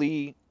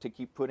regularly, to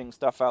keep putting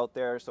stuff out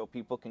there so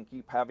people can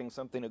keep having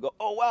something to go,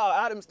 oh, wow,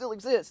 Adam still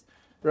exists.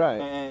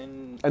 Right.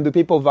 And do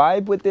people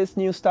vibe with this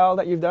new style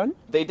that you've done?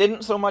 They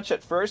didn't so much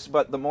at first,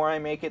 but the more I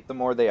make it, the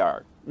more they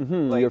are.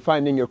 Mm-hmm. Like, you're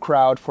finding your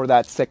crowd for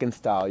that second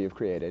style you've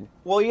created.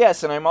 Well,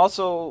 yes, and I'm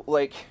also,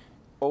 like,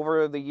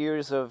 over the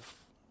years of,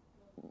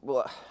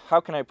 well, how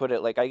can I put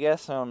it? Like, I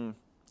guess,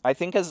 I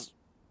think as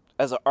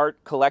an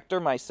art collector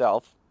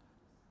myself,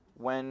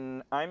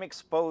 when I'm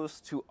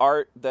exposed to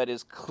art that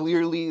is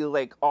clearly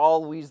like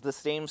always the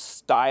same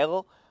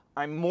style,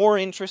 I'm more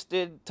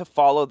interested to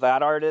follow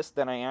that artist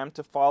than I am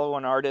to follow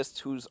an artist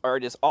whose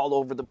art is all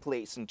over the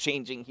place and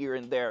changing here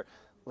and there.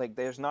 Like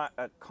there's not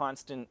a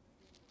constant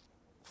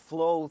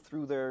flow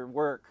through their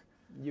work.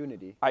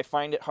 Unity. I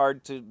find it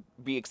hard to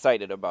be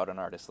excited about an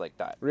artist like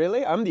that.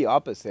 Really? I'm the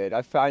opposite.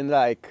 I find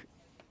like,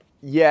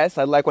 yes,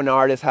 I like when an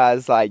artist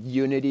has like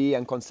unity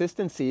and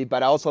consistency,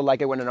 but I also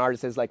like it when an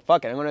artist is like,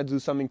 fuck it, I'm going to do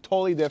something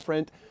totally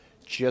different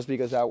just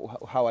because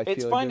how I feel.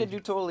 It's fine to do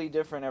totally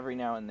different every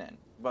now and then,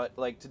 but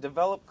like to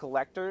develop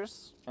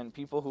collectors and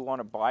people who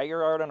want to buy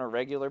your art on a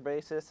regular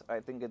basis,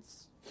 I think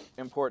it's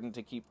important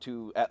to keep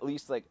to at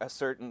least like a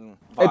certain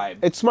vibe.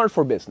 It's smart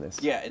for business.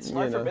 Yeah, it's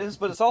smart for business,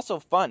 but it's also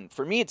fun.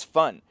 For me, it's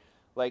fun.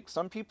 Like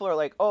some people are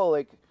like, oh,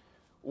 like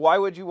why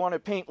would you want to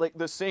paint like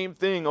the same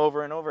thing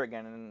over and over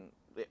again? And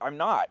I'm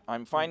not.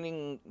 I'm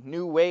finding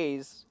new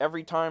ways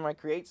every time I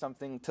create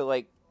something to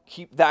like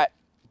keep that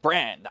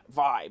brand, that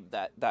vibe,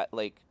 that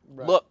like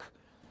look.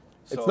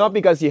 So, it's not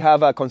because you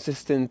have a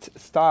consistent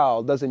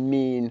style doesn't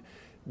mean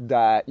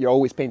that you're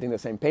always painting the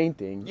same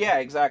painting. Yeah,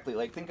 exactly.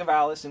 Like think of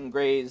Alison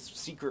Gray's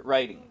secret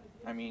writing.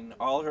 I mean,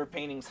 all of her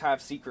paintings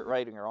have secret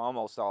writing, or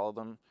almost all of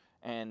them,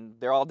 and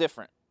they're all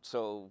different.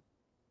 So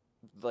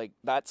like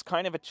that's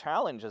kind of a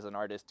challenge as an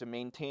artist to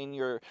maintain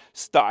your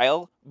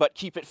style but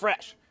keep it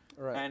fresh.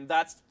 Right. And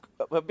that's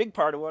a big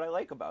part of what I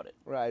like about it.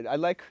 Right. I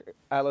like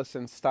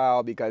Allison's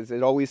style because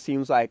it always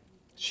seems like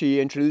she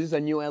introduces a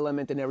new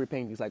element in every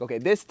painting. It's like, okay,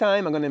 this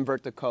time I'm going to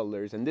invert the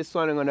colors, and this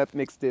one I'm going to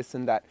mix this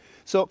and that.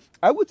 So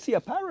I would see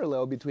a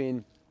parallel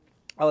between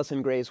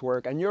Allison Gray's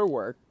work and your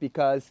work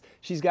because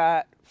she's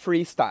got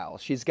freestyle,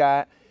 she's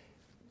got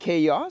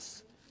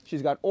chaos,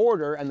 she's got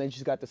order, and then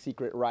she's got the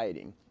secret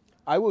writing.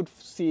 I would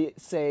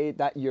say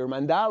that your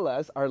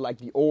mandalas are like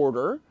the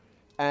order,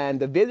 and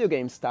the video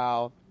game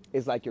style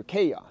is like your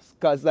chaos.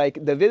 Because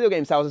like the video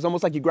game style is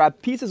almost like you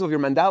grab pieces of your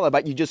mandala,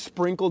 but you just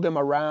sprinkle them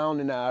around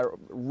in a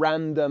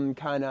random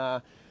kind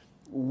of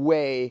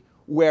way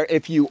where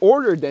if you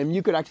ordered them,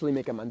 you could actually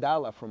make a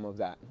mandala from of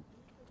that.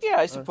 Yeah,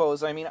 I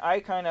suppose. I mean, I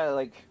kind of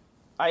like,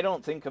 I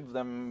don't think of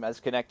them as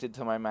connected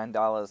to my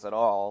mandalas at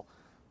all.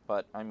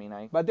 But I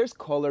mean, But there's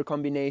color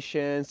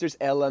combinations, there's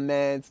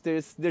elements,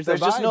 there's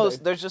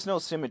just no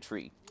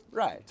symmetry.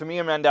 Right. To me,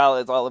 a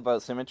mandala is all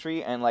about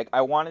symmetry, and like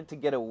I wanted to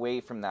get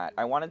away from that.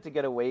 I wanted to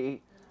get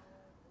away,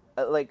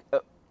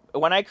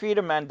 when I create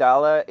a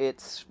mandala,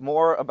 it's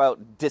more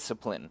about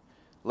discipline,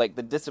 like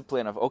the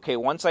discipline of okay,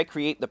 once I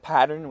create the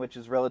pattern, which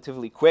is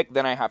relatively quick,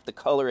 then I have to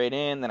color it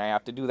in, then I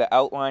have to do the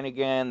outline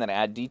again, then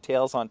add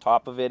details on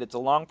top of it. It's a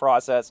long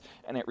process,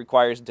 and it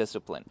requires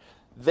discipline.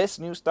 This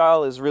new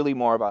style is really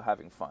more about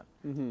having fun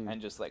and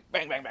just like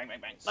bang, bang, bang,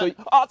 bang, bang. So,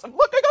 awesome!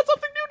 Look, I got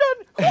something new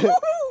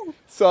done.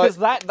 So because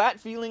that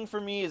feeling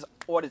for me is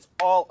what it's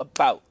all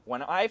about.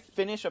 When I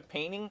finish a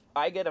painting,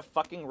 I get a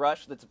fucking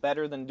rush that's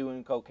better than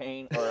doing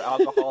cocaine or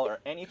alcohol or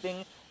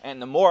anything.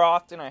 And the more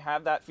often I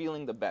have that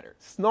feeling, the better.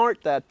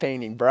 Snort that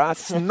painting, brah.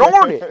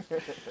 Snort it.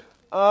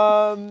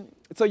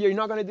 So you're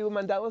not gonna do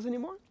mandalas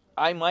anymore?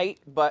 I might,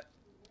 but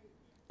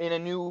in a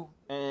new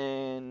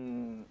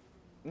and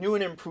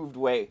improved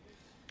way.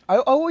 I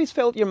always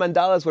felt your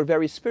mandalas were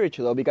very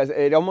spiritual though, because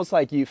it almost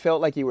like you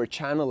felt like you were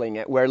channeling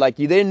it, where like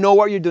you didn't know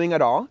what you're doing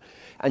at all.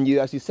 And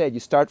you, as you said, you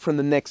start from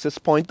the nexus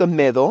point, the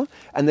middle,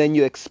 and then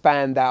you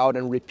expand out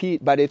and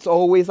repeat. But it's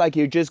always like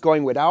you're just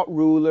going without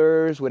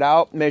rulers,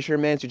 without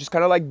measurements. You're just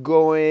kind of like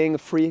going,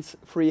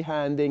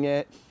 free-handing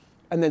it,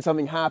 and then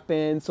something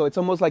happens. So it's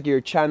almost like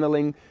you're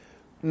channeling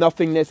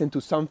nothingness into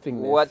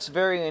somethingness. What's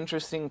very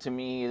interesting to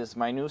me is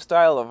my new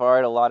style of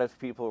art, a lot of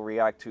people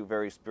react to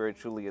very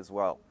spiritually as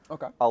well.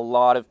 Okay. A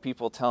lot of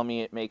people tell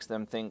me it makes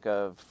them think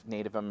of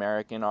Native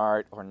American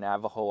art or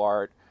Navajo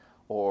art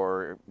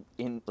or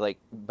in like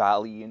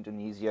Bali,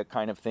 Indonesia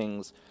kind of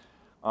things.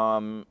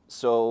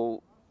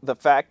 So the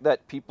fact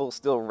that people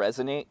still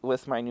resonate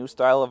with my new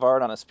style of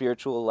art on a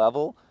spiritual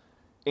level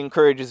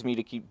encourages me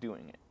to keep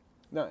doing it.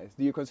 Nice.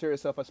 Do you consider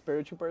yourself a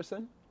spiritual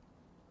person?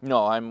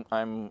 No, I'm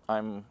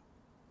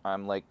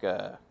like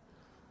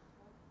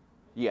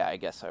yeah, I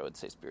guess I would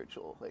say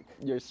spiritual. Like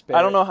Your spirit.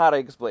 I don't know how to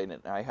explain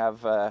it. I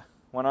have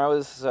when I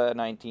was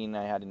 19,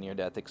 I had a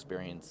near-death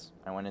experience.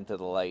 I went into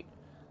the light.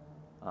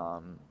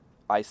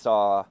 I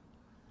saw,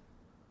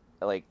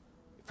 like,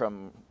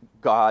 from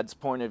God's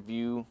point of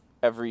view,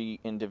 every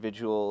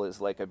individual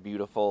is like a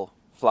beautiful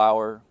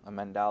flower, a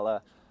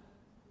mandala,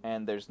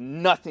 and there's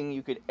nothing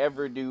you could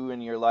ever do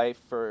in your life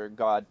for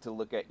God to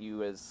look at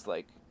you as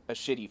like a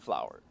shitty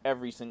flower.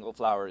 Every single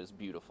flower is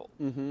beautiful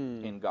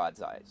in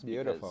God's eyes.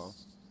 Beautiful.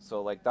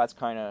 So like that's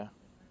kind of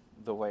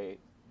the way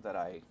that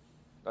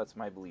that's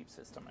my belief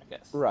system, I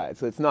guess. Right,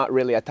 so it's not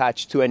really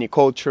attached to any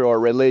culture or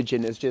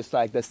religion. It's just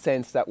like the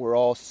sense that we're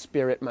all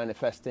spirit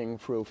manifesting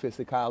through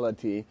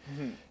physicality,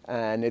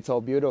 and it's all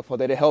beautiful.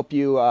 Did it help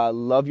you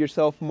love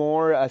yourself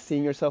more,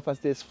 seeing yourself as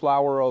this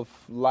flower of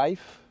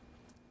life?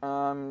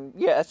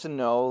 Yes and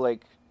no.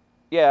 Like,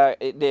 yeah,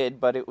 it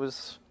did, but it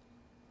was,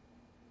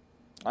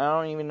 I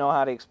don't even know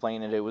how to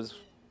explain it. It was,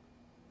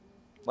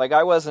 like,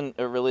 I wasn't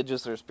a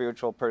religious or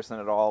spiritual person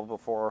at all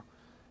before,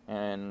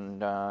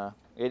 and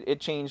it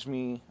changed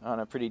me on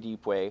a pretty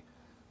deep way,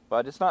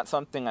 but it's not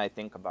something I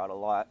think about a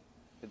lot.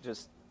 It's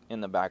just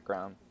in the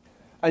background.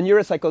 And you're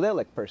a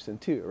psychedelic person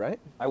too, right?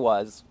 I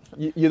was.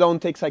 You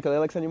don't take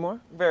psychedelics anymore?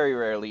 Very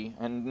rarely,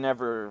 and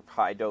never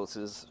high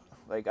doses.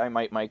 Like, I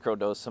might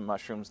microdose some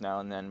mushrooms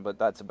now and then, but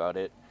that's about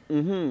it.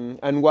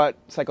 And what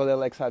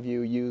psychedelics have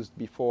you used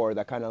before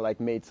that kind of like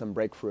made some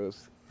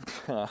breakthroughs?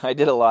 I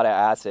did a lot of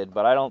acid,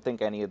 but I don't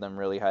think any of them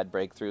really had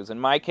breakthroughs. In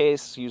my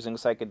case, using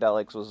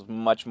psychedelics was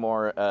much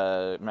more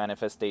a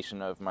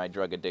manifestation of my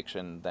drug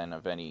addiction than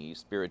of any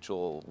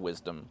spiritual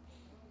wisdom.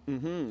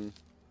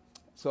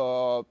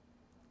 So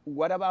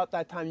what about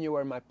that time you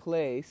were in my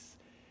place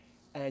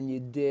and you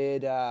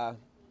did,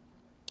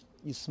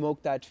 you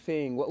smoked that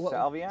thing? What?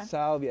 Salvia?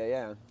 Salvia,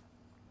 yeah.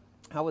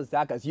 How was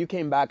that? Because you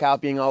came back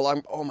out being all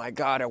like, oh my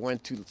God, I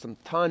went to some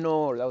tunnel,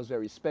 or that was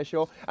very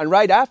special. And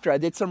right after, I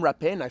did some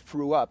rapé and I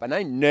threw up. And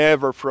I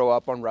never throw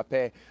up on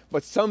rapé.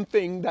 But some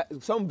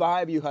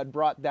vibe you had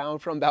brought down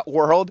from that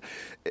world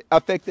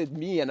affected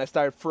me, and I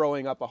started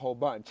throwing up a whole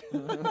bunch.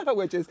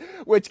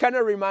 which kind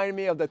of reminded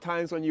me of the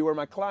times when you were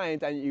my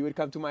client and you would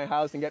come to my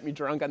house and get me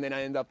drunk, and then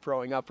I end up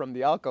throwing up from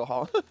the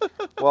alcohol.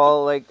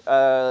 Well, like,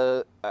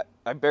 I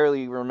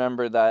barely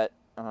remember that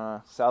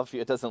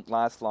salvia doesn't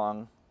last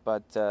long.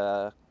 But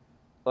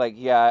like,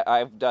 yeah,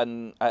 I've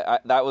done.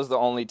 That was the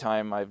only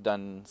time I've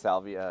done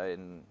salvia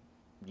in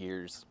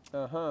years.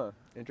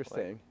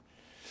 Interesting.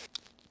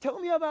 Tell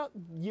me about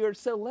your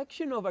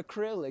selection of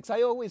acrylics.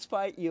 I always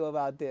fight you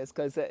about this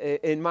because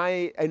in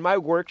my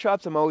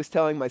workshops, I'm always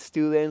telling my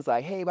students,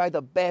 like, hey, buy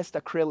the best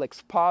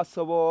acrylics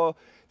possible,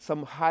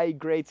 some high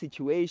grade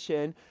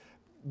situation.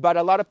 But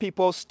a lot of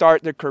people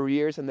start their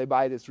careers and they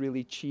buy this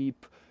really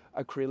cheap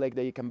acrylic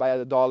that you can buy at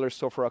the dollar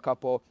store for a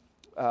couple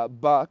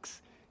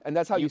bucks. And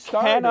that's how you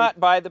start. You cannot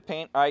buy the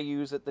paint I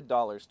use at the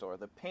dollar store.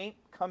 The paint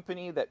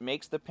company that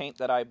makes the paint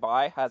that I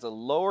buy has a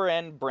lower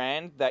end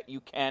brand that you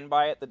can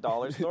buy at the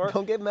dollar store.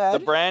 Don't get mad.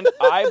 The brand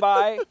I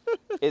buy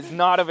is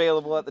not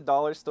available at the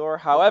dollar store.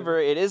 However,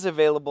 it is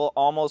available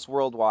almost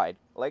worldwide.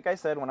 Like I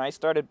said, when I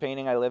started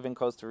painting, I live in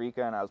Costa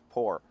Rica and I was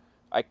poor.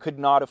 I could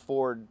not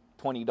afford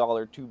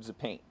 $20 tubes of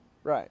paint.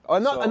 Right.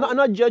 I'm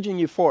not judging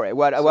you for it.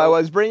 What I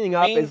was bringing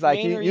up is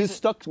like you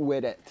stuck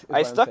with it.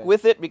 I stuck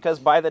with it because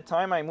by the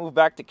time I moved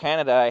back to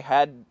Canada, I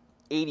had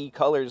 80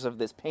 colors of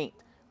this paint.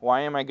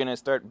 Why am I going to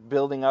start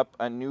building up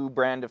a new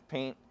brand of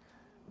paint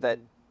that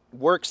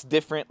works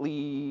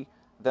differently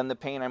than the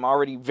paint I'm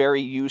already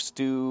very used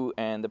to?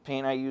 And the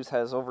paint I use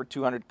has over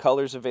 200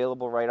 colors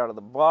available right out of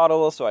the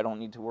bottle, so I don't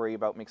need to worry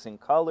about mixing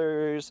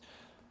colors.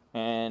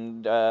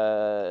 And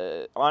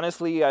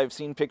honestly, I've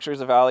seen pictures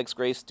of Alex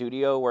Gray's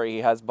studio where he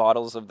has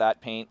bottles of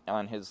that paint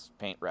on his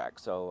paint rack,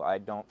 so I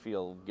don't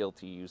feel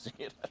guilty using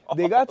it at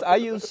all. I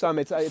use some.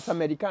 It's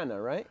Americana,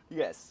 right?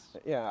 Yes.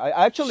 Yeah,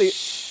 I actually.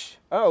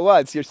 Oh,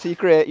 what's your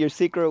secret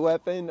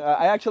weapon?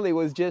 I actually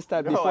was just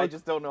before. No, I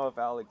just don't know if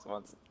Alex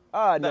wants it.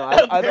 No,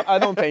 I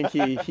don't think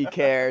he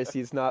cares.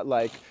 He's not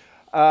like.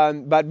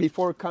 But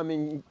before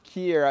coming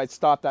here, I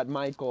stopped at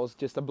Michael's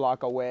just a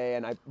block away,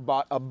 and I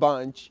bought a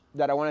bunch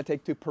that I want to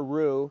take to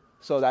Peru,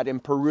 so that in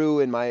Peru,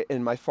 in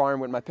my farm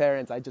with my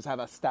parents, I just have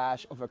a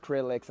stash of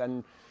acrylics,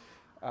 and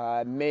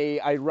may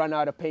I run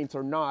out of paints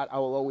or not, I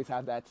will always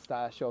have that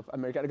stash of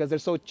Americana because they're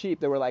so cheap.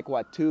 They were like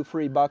what,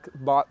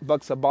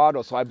 $2-3 a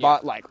bottle. So I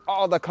bought like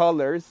all the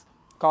colors,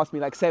 cost me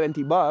like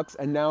 $70,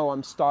 and now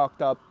I'm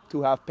stocked up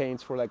to have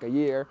paints for like a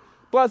year.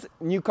 Plus,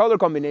 new color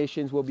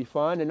combinations will be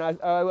fun, and I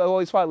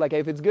always thought, like,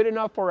 if it's good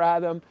enough for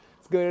Adam,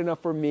 it's good enough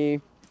for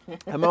me.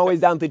 I'm always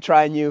down to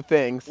try new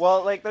things.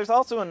 Well, like, there's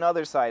also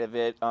another side of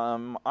it.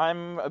 I'm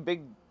a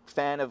big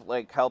fan of,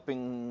 like,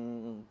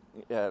 helping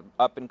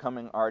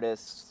up-and-coming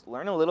artists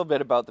learn a little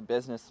bit about the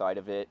business side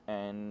of it,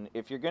 and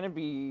if you're going to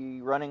be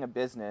running a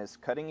business,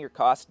 cutting your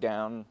costs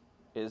down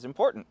is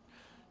important.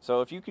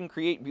 So if you can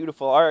create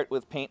beautiful art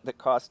with paint that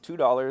costs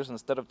 $2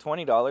 instead of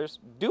 $20,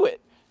 do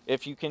it.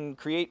 If you can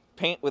create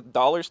paint with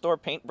dollar store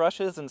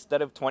paintbrushes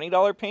instead of $20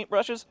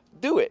 paintbrushes,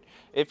 do it.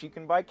 If you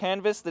can buy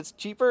canvas that's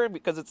cheaper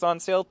because it's on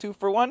sale 2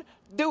 for 1,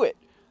 do it.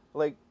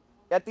 Like,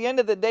 at the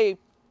end of the day,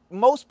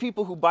 most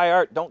people who buy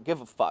art don't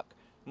give a fuck.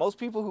 Most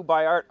people who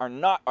buy art are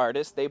not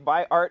artists. They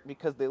buy art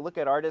because they look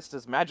at artists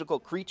as magical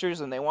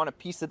creatures and they want a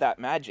piece of that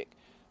magic.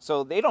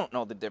 So they don't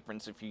know the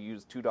difference if you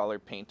use $2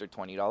 paint or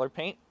 $20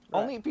 paint. Right.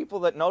 Only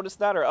people that notice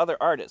that are other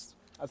artists.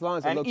 As long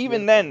as it looks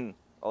even then,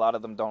 a lot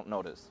of them don't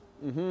notice.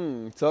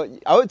 So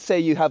I would say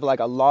you have like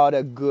a lot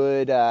of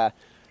good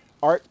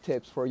art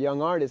tips for young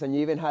artists, and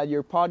you even had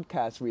your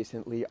podcast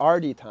recently,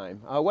 Arty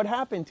Time. What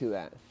happened to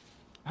that?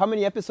 How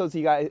many episodes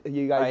you guys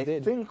did?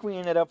 I think we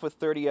ended up with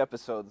 30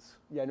 episodes.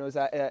 Yeah, no,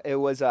 it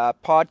was a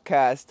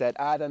podcast that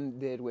Adam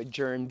did with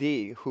Germ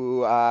D,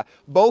 who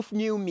both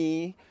knew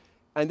me,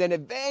 and then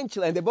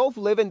eventually, and they both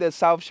live in the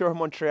South Shore of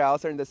Montreal,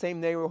 so they're in the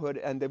same neighborhood,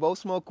 and they both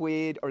smoke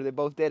weed, or they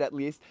both did at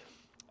least.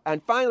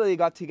 And finally they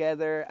got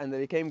together and they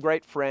became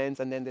great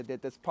friends, and then they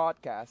did this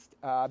podcast.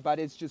 But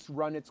it's just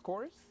run its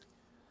course?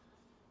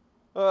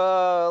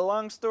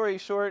 Long story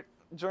short,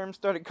 Germ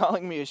started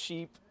calling me a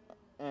sheep,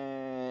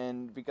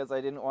 and because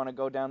I didn't want to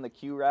go down the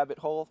Q rabbit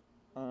hole,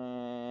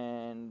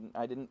 and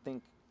I didn't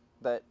think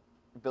that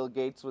Bill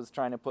Gates was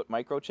trying to put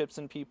microchips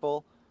in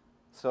people,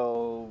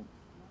 so...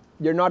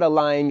 You're not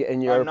aligned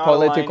in your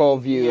political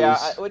views. Yeah,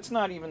 it's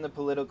not even the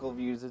political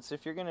views. It's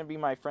if you're going to be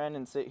my friend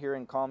and sit here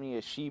and call me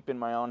a sheep in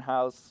my own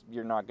house,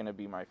 you're not going to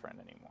be my friend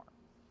anymore.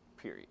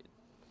 Period.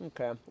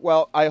 Okay.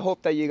 Well, I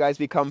hope that you guys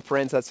become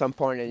friends at some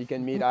point and you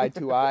can meet eye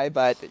to eye.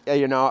 But,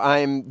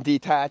 I'm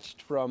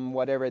detached from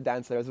whatever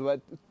Dan says. But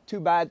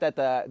too bad that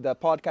the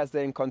podcast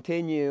didn't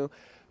continue.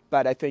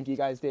 But I think you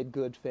guys did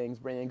good things,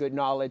 bringing good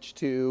knowledge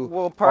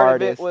to part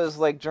artists. of it was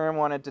like Germ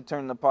wanted to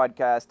turn the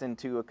podcast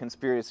into a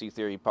conspiracy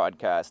theory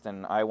podcast,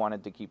 and I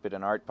wanted to keep it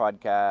an art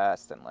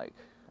podcast, and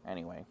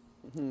anyway.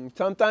 Mm-hmm.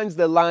 Sometimes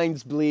the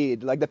lines bleed,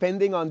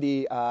 depending on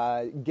the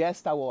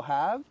guest I will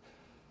have.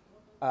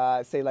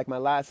 Say my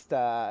last,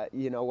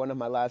 one of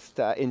my last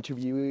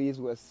interviewees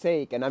was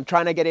Sake, and I'm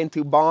trying to get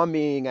into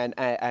bombing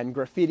and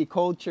graffiti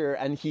culture,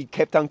 and he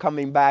kept on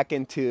coming back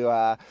into,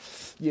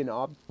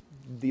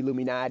 the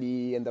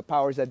Illuminati and the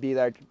powers that be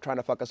that are trying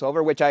to fuck us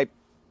over, which I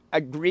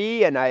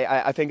agree, and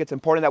I think it's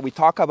important that we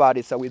talk about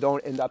it so we don't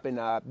end up in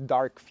a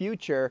dark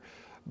future.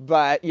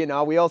 But, you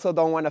know, we also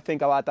don't want to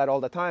think about that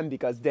all the time,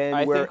 because then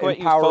I we're think what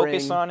empowering. you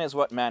focus on is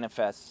what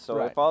manifests. So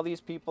Right. if all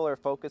these people are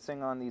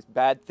focusing on these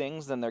bad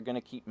things, then they're going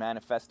to keep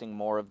manifesting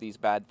more of these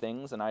bad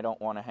things, and I don't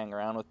want to hang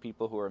around with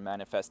people who are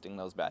manifesting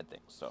those bad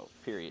things. So,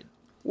 period.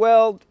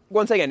 Well,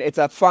 once again, it's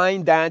a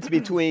fine dance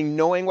between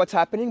knowing what's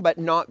happening, but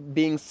not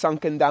being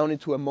sunken down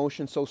into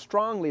emotion so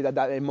strongly that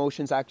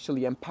emotion's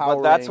actually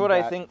empowering. But that's what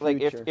I that think, like,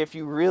 future. if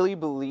you really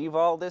believe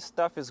all this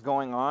stuff is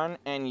going on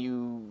and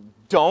you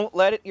don't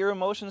let your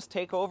emotions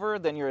take over,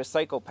 then you're a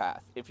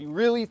psychopath. If you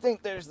really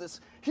think there's this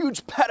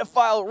huge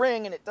pedophile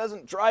ring and it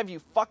doesn't drive you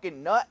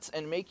fucking nuts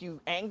and make you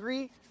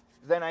angry,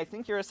 then I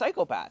think you're a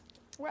psychopath.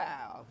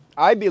 Wow.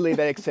 I believe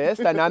it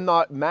exists, and I'm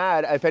not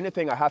mad. If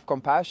anything, I have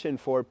compassion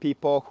for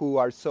people who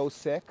are so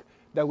sick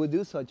that would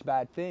do such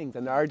bad things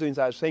and are doing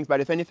such things.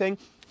 But if anything,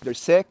 they're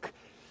sick.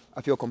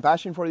 I feel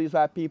compassion for these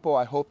bad people.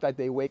 I hope that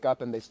they wake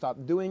up and they stop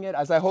doing it,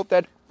 as I hope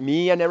that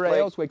me and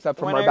everybody else wakes up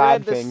from our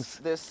bad things.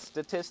 This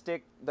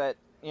statistic that,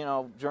 you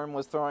know, Germ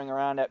was throwing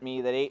around at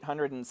me, that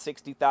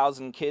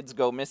 860,000 kids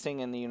go missing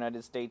in the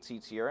United States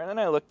each year, and then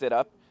I looked it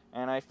up,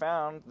 and I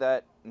found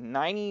that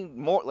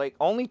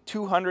only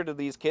 200 of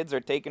these kids are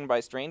taken by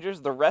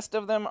strangers. The rest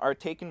of them are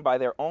taken by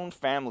their own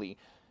family.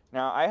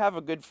 Now, I have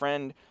a good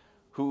friend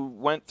who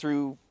went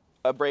through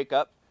a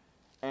breakup,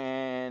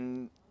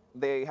 and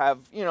they have,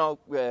 you know,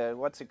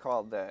 what's it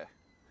called?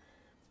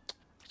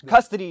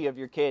 Custody of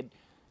your kid.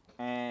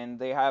 And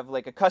they have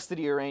like a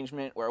custody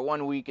arrangement where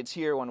 1 week it's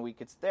here, 1 week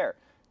it's there.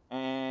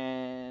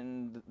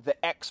 And the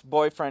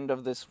ex-boyfriend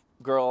of this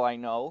girl I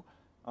know,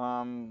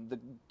 the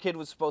kid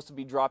was supposed to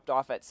be dropped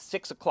off at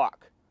 6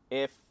 o'clock.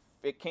 If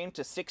it came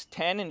to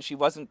 6:10 and she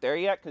wasn't there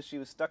yet because she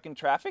was stuck in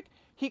traffic,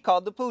 he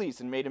called the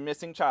police and made a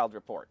missing child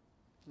report.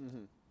 Mm-hmm.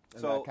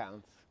 And So that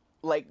counts.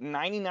 like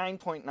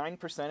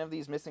 99.9% of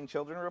these missing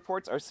children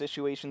reports are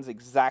situations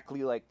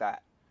exactly like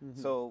that.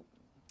 Mm-hmm. So,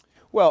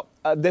 well,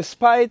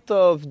 despite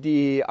of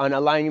the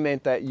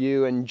unalignment that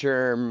you and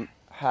Germ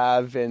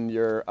have in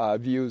your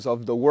views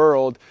of the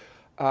world,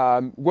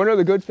 one of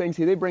the good things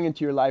he did bring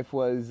into your life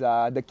was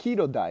the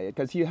keto diet,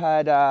 because you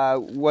had,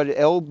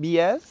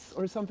 LBS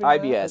or something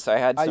like IBS. that? I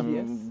had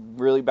some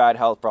really bad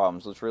health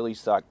problems, which really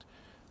sucked.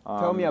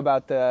 Tell me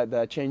about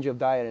the change of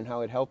diet and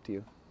how it helped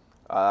you.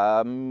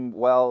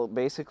 Well,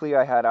 basically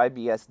I had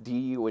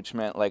IBS-D, which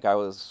meant like I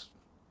was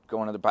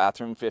going to the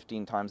bathroom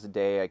 15 times a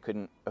day. I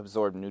couldn't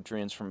absorb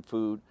nutrients from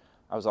food.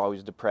 I was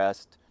always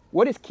depressed.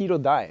 What is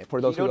keto diet for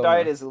those who Keto don't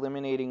diet know? is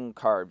eliminating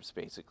carbs,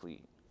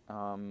 basically.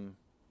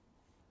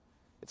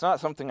 It's not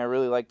something I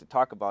really like to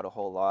talk about a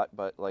whole lot,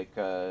 but like...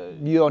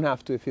 you don't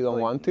have to if you don't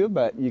want to,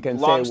 but you can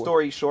say... Long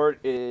story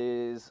short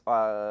is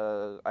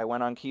I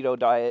went on keto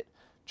diet.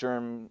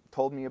 Germ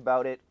told me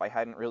about it. I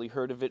hadn't really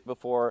heard of it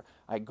before.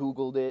 I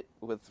Googled it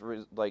with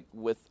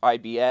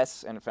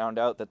IBS and found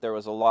out that there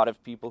was a lot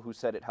of people who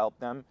said it helped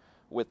them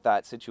with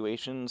that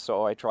situation.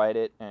 So I tried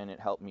it and it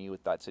helped me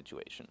with that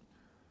situation.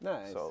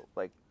 Nice. So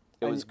like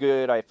it was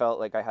good. I felt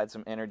like I had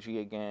some energy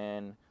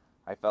again.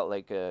 I felt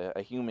like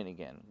a human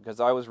again, because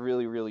I was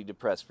really, really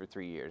depressed for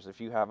 3 years. If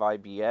you have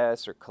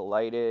IBS or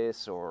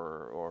colitis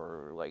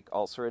or like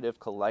ulcerative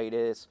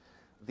colitis,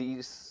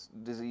 these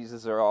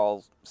diseases are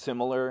all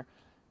similar,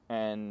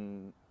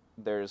 and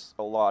there's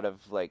a lot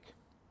of like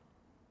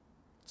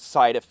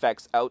side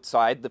effects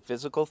outside the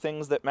physical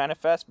things that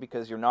manifest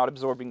because you're not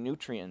absorbing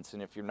nutrients.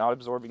 And if you're not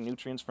absorbing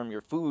nutrients from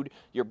your food,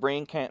 your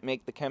brain can't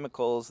make the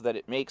chemicals that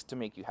it makes to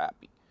make you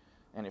happy.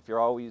 And if you're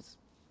always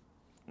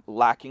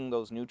lacking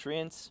those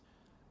nutrients,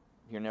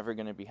 you're never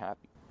going to be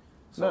happy.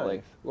 So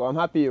nice. Well, I'm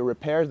happy you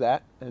repaired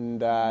that,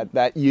 and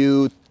that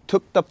you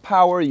took the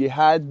power, you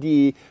had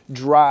the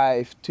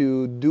drive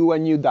to do a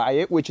new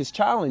diet, which is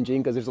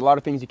challenging because there's a lot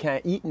of things you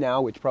can't eat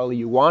now, which probably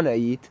you want to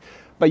eat,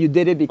 but you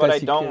did it because But I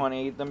don't want to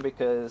eat them,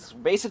 because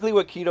basically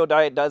what keto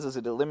diet does is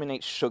it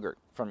eliminates sugar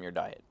from your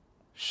diet.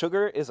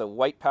 Sugar is a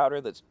white powder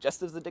that's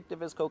just as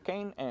addictive as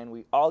cocaine, and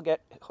we all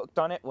get hooked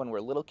on it when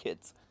we're little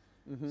kids.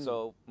 Mm-hmm.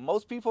 So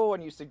most people,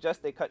 when you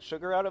suggest they cut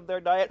sugar out of their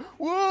diet,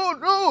 whoa,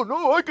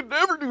 no, I could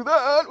never do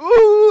that.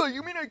 Whoa,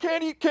 you mean I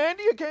can't eat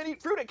candy? I can't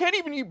eat fruit? I can't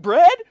even eat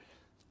bread?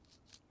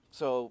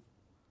 So,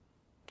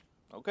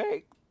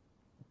 okay.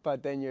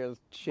 But then you're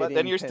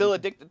still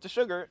addicted to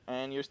sugar,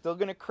 and you're still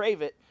going to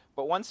crave it.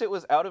 But once it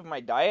was out of my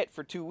diet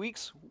for 2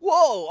 weeks,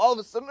 whoa, all of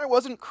a sudden I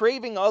wasn't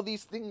craving all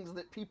these things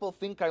that people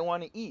think I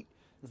want to eat.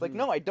 It's like,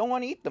 no, I don't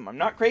want to eat them. I'm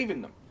not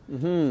craving them.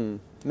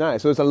 Mm-hmm.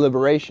 Nice. So it's a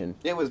liberation.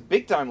 It was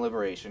big time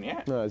liberation,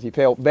 yeah. Nice. You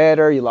felt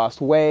better. You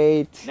lost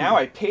weight. Now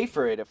I pay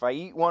for it. If I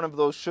eat one of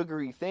those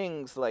sugary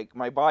things, like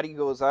my body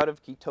goes out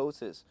of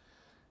ketosis,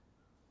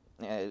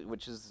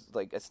 which is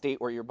like a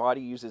state where your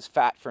body uses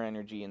fat for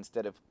energy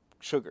instead of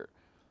sugar.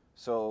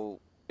 So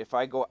if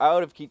I go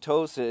out of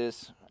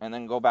ketosis and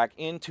then go back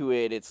into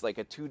it, it's like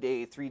a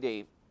 2-day,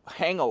 3-day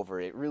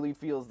hangover. It really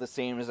feels the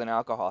same as an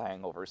alcohol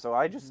hangover. So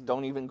I just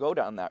don't even go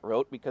down that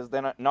route, because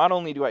then not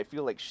only do I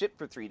feel like shit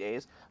for 3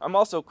 days, I'm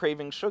also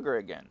craving sugar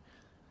again.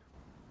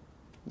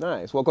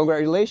 Nice. Well,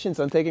 congratulations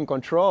on taking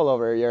control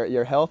over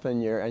your health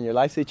and your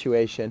life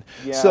situation.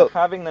 Yeah, so,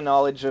 having the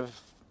knowledge of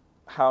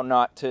how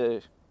not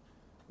to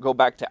go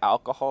back to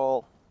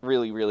alcohol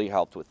really, really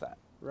helped with that.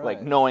 Right.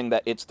 Like knowing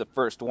that it's the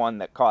first one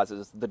that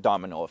causes the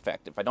domino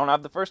effect. If I don't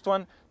have the first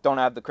one, don't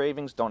have the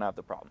cravings, don't have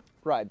the problem.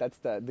 Right, that's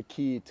the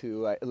key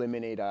to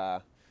eliminate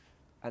an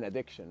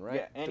addiction, right?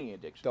 Yeah, any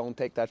addiction. Don't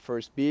take that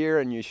first beer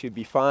and you should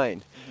be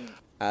fine.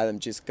 Adam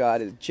just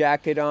got his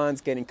jacket on.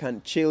 It's getting kind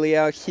of chilly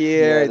out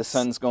here. Yeah, the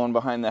sun's going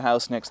behind the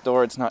house next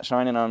door. It's not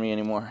shining on me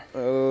anymore.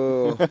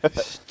 Oh,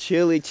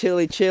 chilly.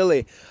 Tell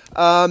me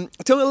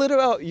a little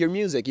about your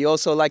music. You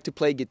also like to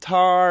play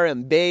guitar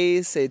and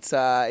bass. It's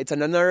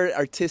another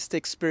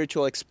artistic,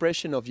 spiritual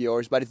expression of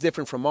yours, but it's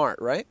different from art,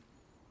 right?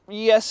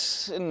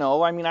 Yes and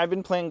no. I mean, I've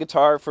been playing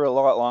guitar for a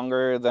lot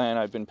longer than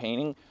I've been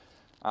painting.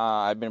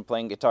 I've been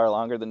playing guitar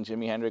longer than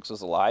Jimi Hendrix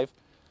was alive.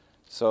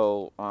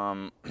 So,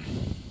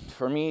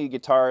 for me,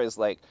 guitar is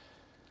like,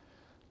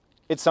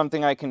 it's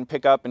something I can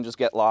pick up and just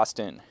get lost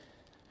in.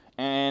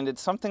 And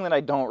it's something that I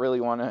don't really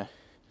want to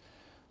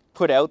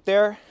put out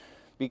there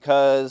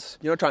because...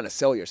 You're not trying to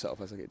sell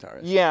yourself as a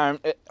guitarist. Yeah,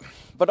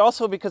 but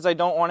also because I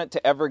don't want it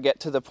to ever get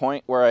to the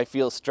point where I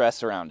feel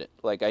stress around it,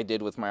 like I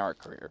did with my art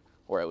career,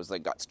 where it was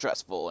like got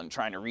stressful and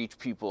trying to reach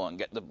people and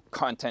get the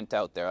content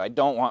out there. I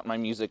don't want my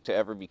music to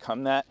ever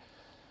become that.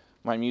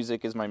 My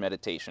music is my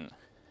meditation,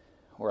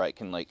 where I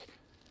can like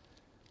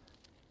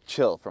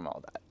chill from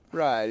all that.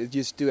 Right, you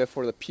just do it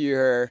for the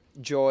pure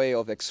joy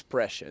of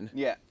expression.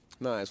 Yeah.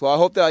 Nice. Well, I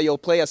hope that you'll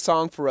play a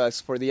song for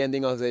us for the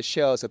ending of this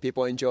show, so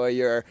people enjoy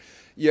your.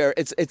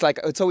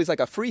 It's always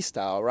like a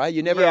freestyle, right?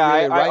 You never really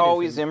write. I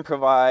always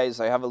improvise.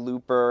 I have a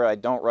looper. I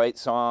don't write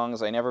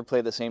songs. I never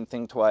play the same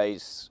thing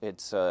twice.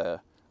 It's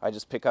I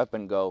just pick up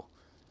and go,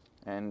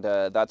 and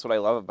that's what I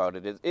love about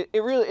it.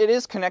 It really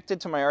is connected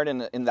to my art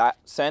in that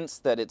sense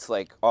that it's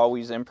like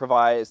always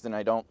improvised, and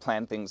I don't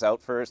plan things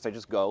out first. I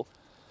just go.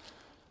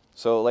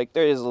 So like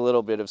there is a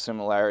little bit of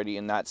similarity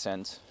in that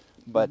sense,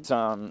 but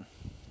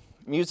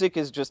music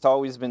has just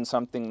always been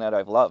something that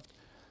I've loved.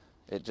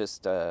 It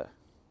just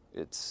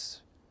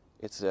it's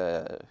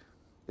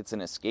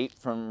an escape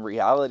from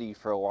reality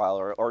for a while,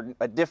 or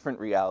a different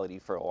reality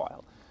for a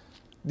while.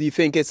 Do you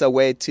think it's a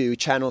way to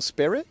channel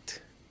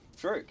spirit?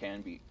 Sure, it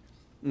can be.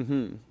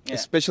 Mm-hmm. Yeah.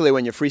 Especially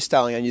when you're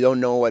freestyling and you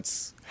don't know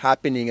what's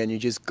happening and you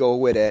just go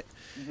with it.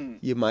 Mm-hmm.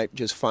 You might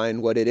just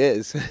find what it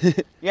is.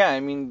 Yeah, I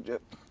mean,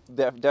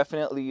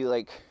 definitely,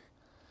 like,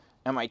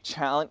 am I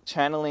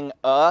channeling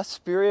a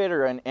spirit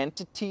or an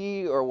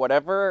entity or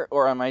whatever?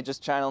 Or am I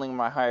just channeling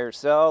my higher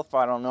self?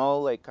 I don't know.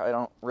 Like, I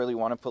don't really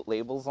want to put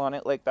labels on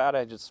it like that.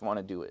 I just want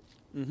to do it.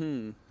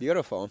 Mm-hmm.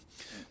 Beautiful.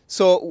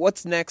 So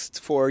what's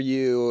next for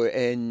you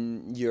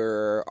in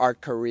your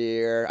art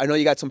career? I know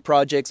you got some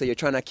projects that you're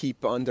trying to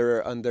keep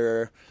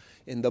under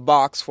in the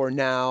box for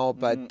now,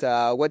 but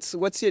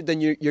what's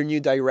your new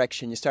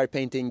direction? You start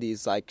painting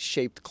these like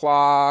shaped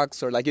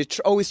clocks, or like you're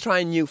always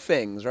trying new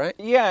things, right?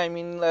 Yeah, I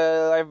mean,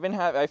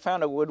 I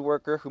found a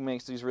woodworker who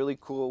makes these really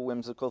cool,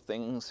 whimsical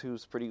things,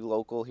 who's pretty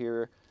local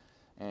here,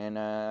 and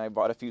I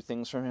bought a few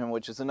things from him,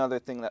 which is another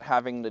thing that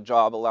having the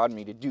job allowed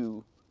me to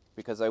do,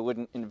 because I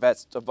wouldn't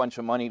invest a bunch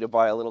of money to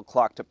buy a little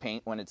clock to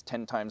paint when it's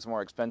 10 times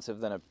more expensive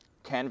than a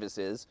canvas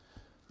is,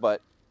 but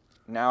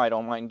now I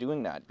don't mind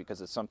doing that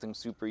because it's something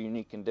super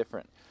unique and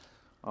different.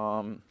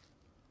 So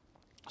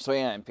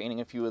yeah, I'm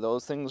painting a few of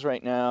those things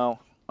right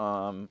now.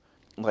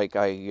 Like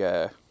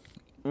I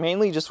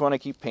mainly just want to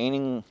keep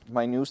painting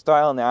my new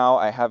style now.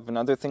 I have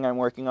another thing I'm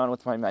working on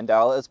with my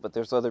mandalas, but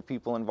there's other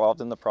people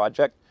involved in the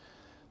project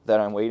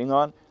that I'm waiting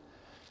on.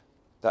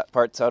 That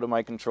part's out of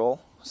my control.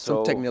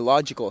 Some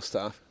technological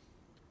stuff.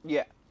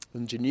 Yeah.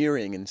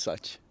 Engineering and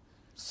such.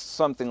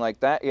 Something like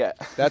that, yeah.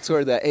 That's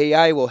where the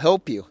AI will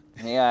help you.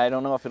 Yeah, I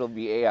don't know if it'll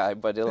be AI,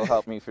 but it'll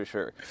help me for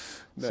sure.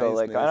 Nice, So,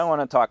 like, nice. I don't want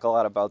to talk a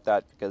lot about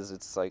that because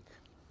it's like...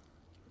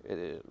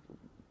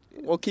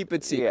 We'll keep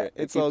it secret.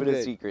 Yeah, it's keep all it good.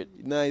 a secret.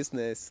 Nice.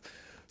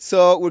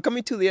 So we're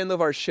coming to the end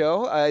of our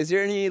show. Is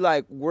there any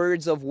like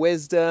words of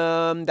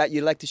wisdom that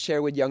you'd like to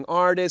share with young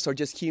artists or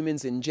just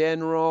humans in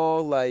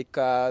general? Like,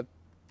 Well,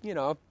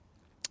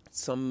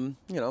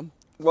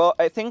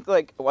 I think,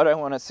 like, what I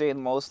want to say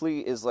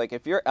mostly is, like,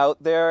 if you're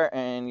out there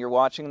and you're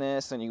watching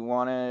this and you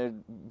want to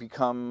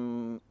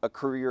become a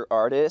career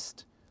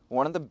artist,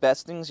 one of the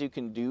best things you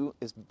can do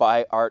is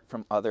buy art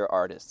from other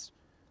artists,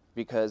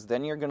 because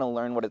then you're going to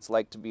learn what it's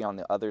like to be on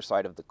the other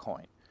side of the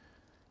coin.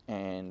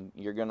 And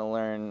you're going to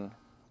learn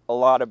a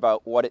lot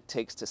about what it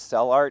takes to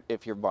sell art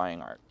if you're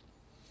buying art.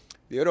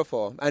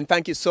 Beautiful. And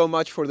thank you so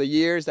much for the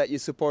years that you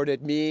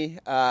supported me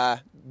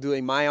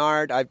doing my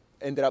art. I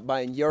ended up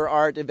buying your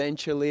art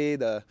eventually.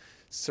 The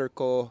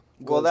circle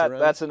goes around.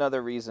 That's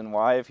another reason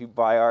why, if you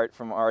buy art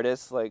from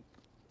artists, like,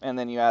 and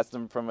then you ask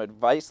them for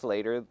advice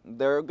later,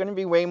 they're going to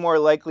be way more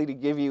likely to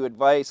give you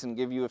advice and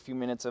give you a few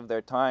minutes of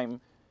their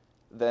time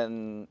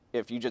than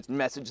if you just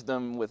message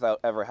them without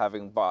ever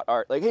having bought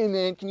art. Like, hey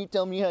man, can you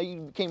tell me how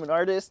you became an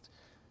artist?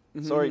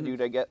 Mm-hmm. Sorry,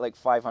 dude, I get like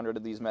 500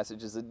 of these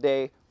messages a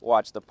day.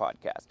 Watch the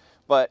podcast.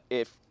 But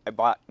if I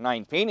bought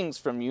 9 paintings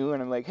from you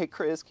and I'm like, hey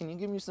Chris, can you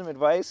give me some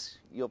advice?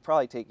 You'll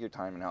probably take your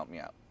time and help me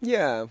out.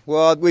 Yeah,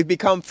 well, we've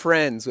become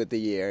friends with the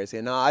years,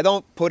 you know. I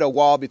don't put a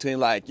wall between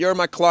like, you're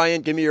my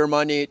client, give me your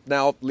money,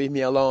 now leave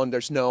me alone.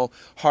 There's no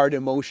hard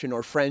emotion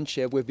or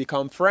friendship. We've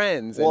become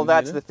friends. Well, and,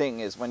 that's the thing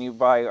is when you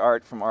buy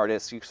art from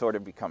artists, you sort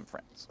of become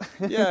friends.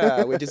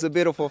 Yeah, which is a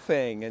beautiful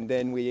thing. And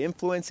then we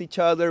influence each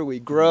other, we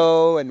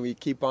grow, and we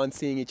keep on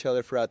seeing each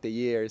other throughout the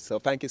years. So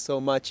thank you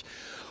so much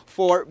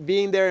for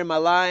being there in my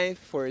life,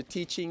 for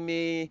teaching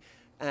me,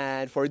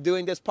 and for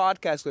doing this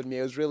podcast with me.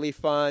 It was really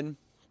fun.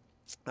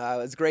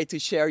 It's great to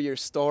share your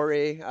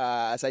story.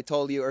 As I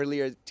told you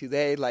earlier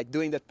today, like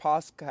doing this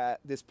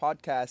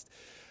podcast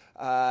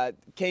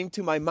came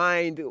to my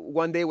mind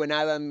one day when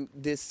Adam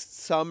this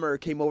summer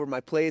came over my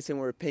place and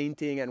we're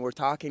painting and we're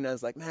talking. And I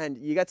was like, man,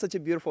 you got such a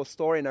beautiful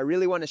story and I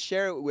really want to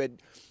share it with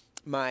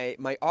my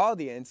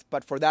audience.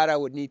 But for that, I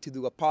would need to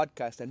do a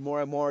podcast. And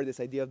more, this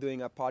idea of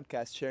doing a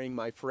podcast, sharing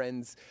my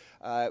friends,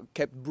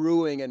 kept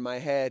brewing in my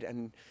head.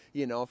 And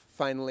you know,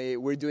 finally,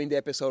 we're doing the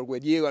episode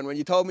with you. And when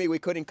you told me we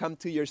couldn't come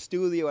to your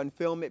studio and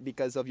film it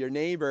because of your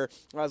neighbor,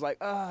 I was like,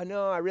 oh,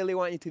 no, I really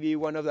want you to be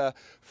one of the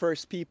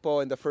first people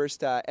in the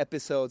first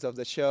episodes of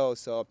the show.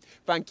 So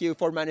thank you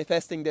for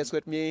manifesting this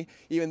with me,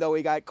 even though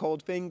we got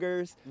cold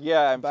fingers.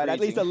 Yeah, but freezing. At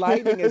least the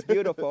lighting is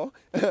beautiful,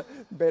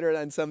 better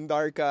than some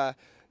dark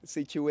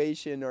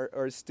situation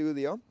or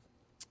studio.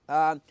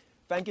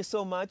 Thank you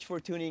so much for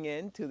tuning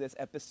in to this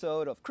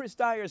episode of Chris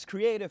Dyer's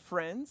Creative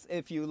Friends.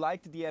 If you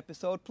liked the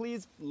episode,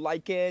 please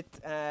like it,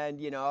 and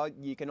you know,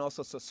 you can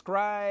also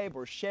subscribe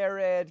or share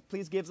it.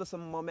 Please give us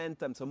some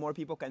momentum so more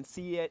people can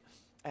see it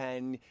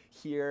and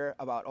hear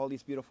about all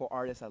these beautiful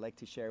artists I like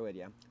to share with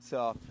you.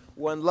 So,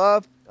 one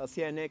love. I'll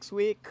see you next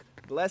week.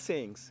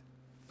 Blessings.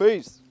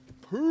 Peace.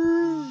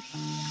 Peace.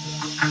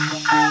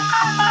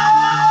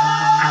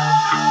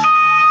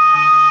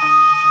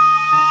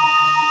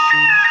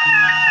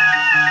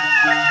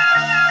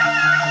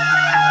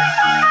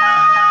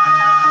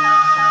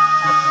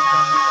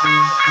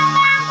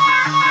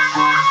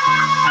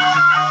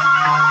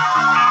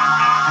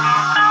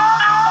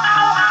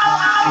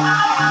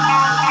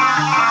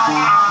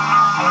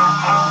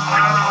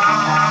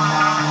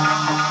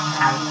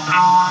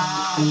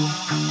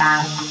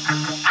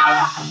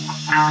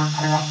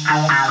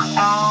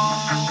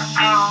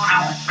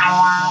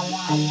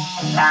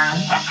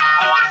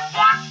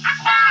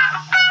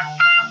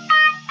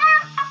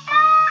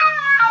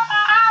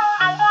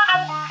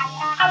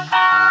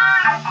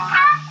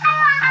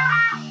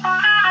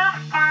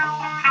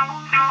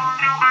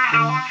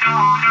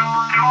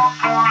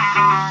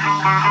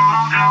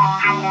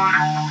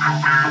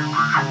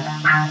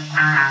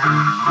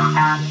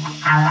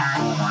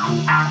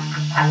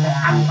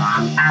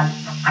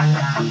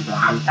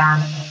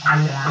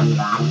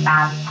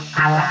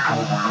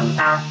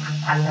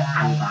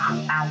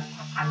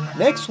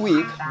 Next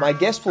week, my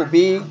guest will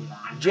be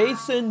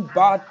Jason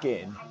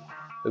Botkin.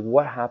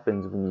 What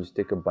happens when you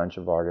stick a bunch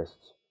of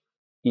artists,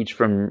 each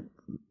from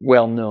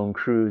well-known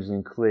crews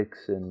and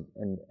cliques and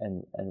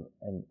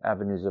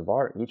avenues of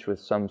art, each with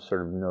some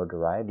sort of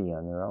notoriety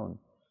on their own,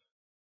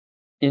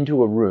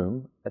 into a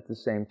room at the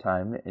same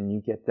time, and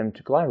you get them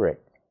to collaborate?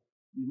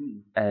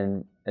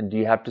 Mm-hmm. And do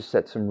you have to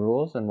set some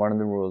rules? And one of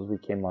the rules we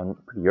came on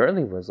pretty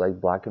early was like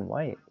black and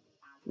white,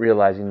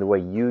 realizing the way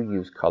you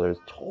use color is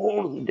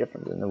totally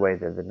different than the way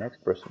that the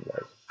next person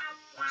does.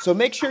 So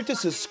make sure to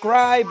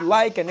subscribe,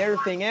 like, and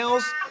everything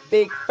else.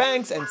 Big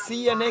thanks and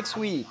see you next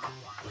week.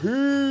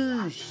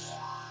 Peace.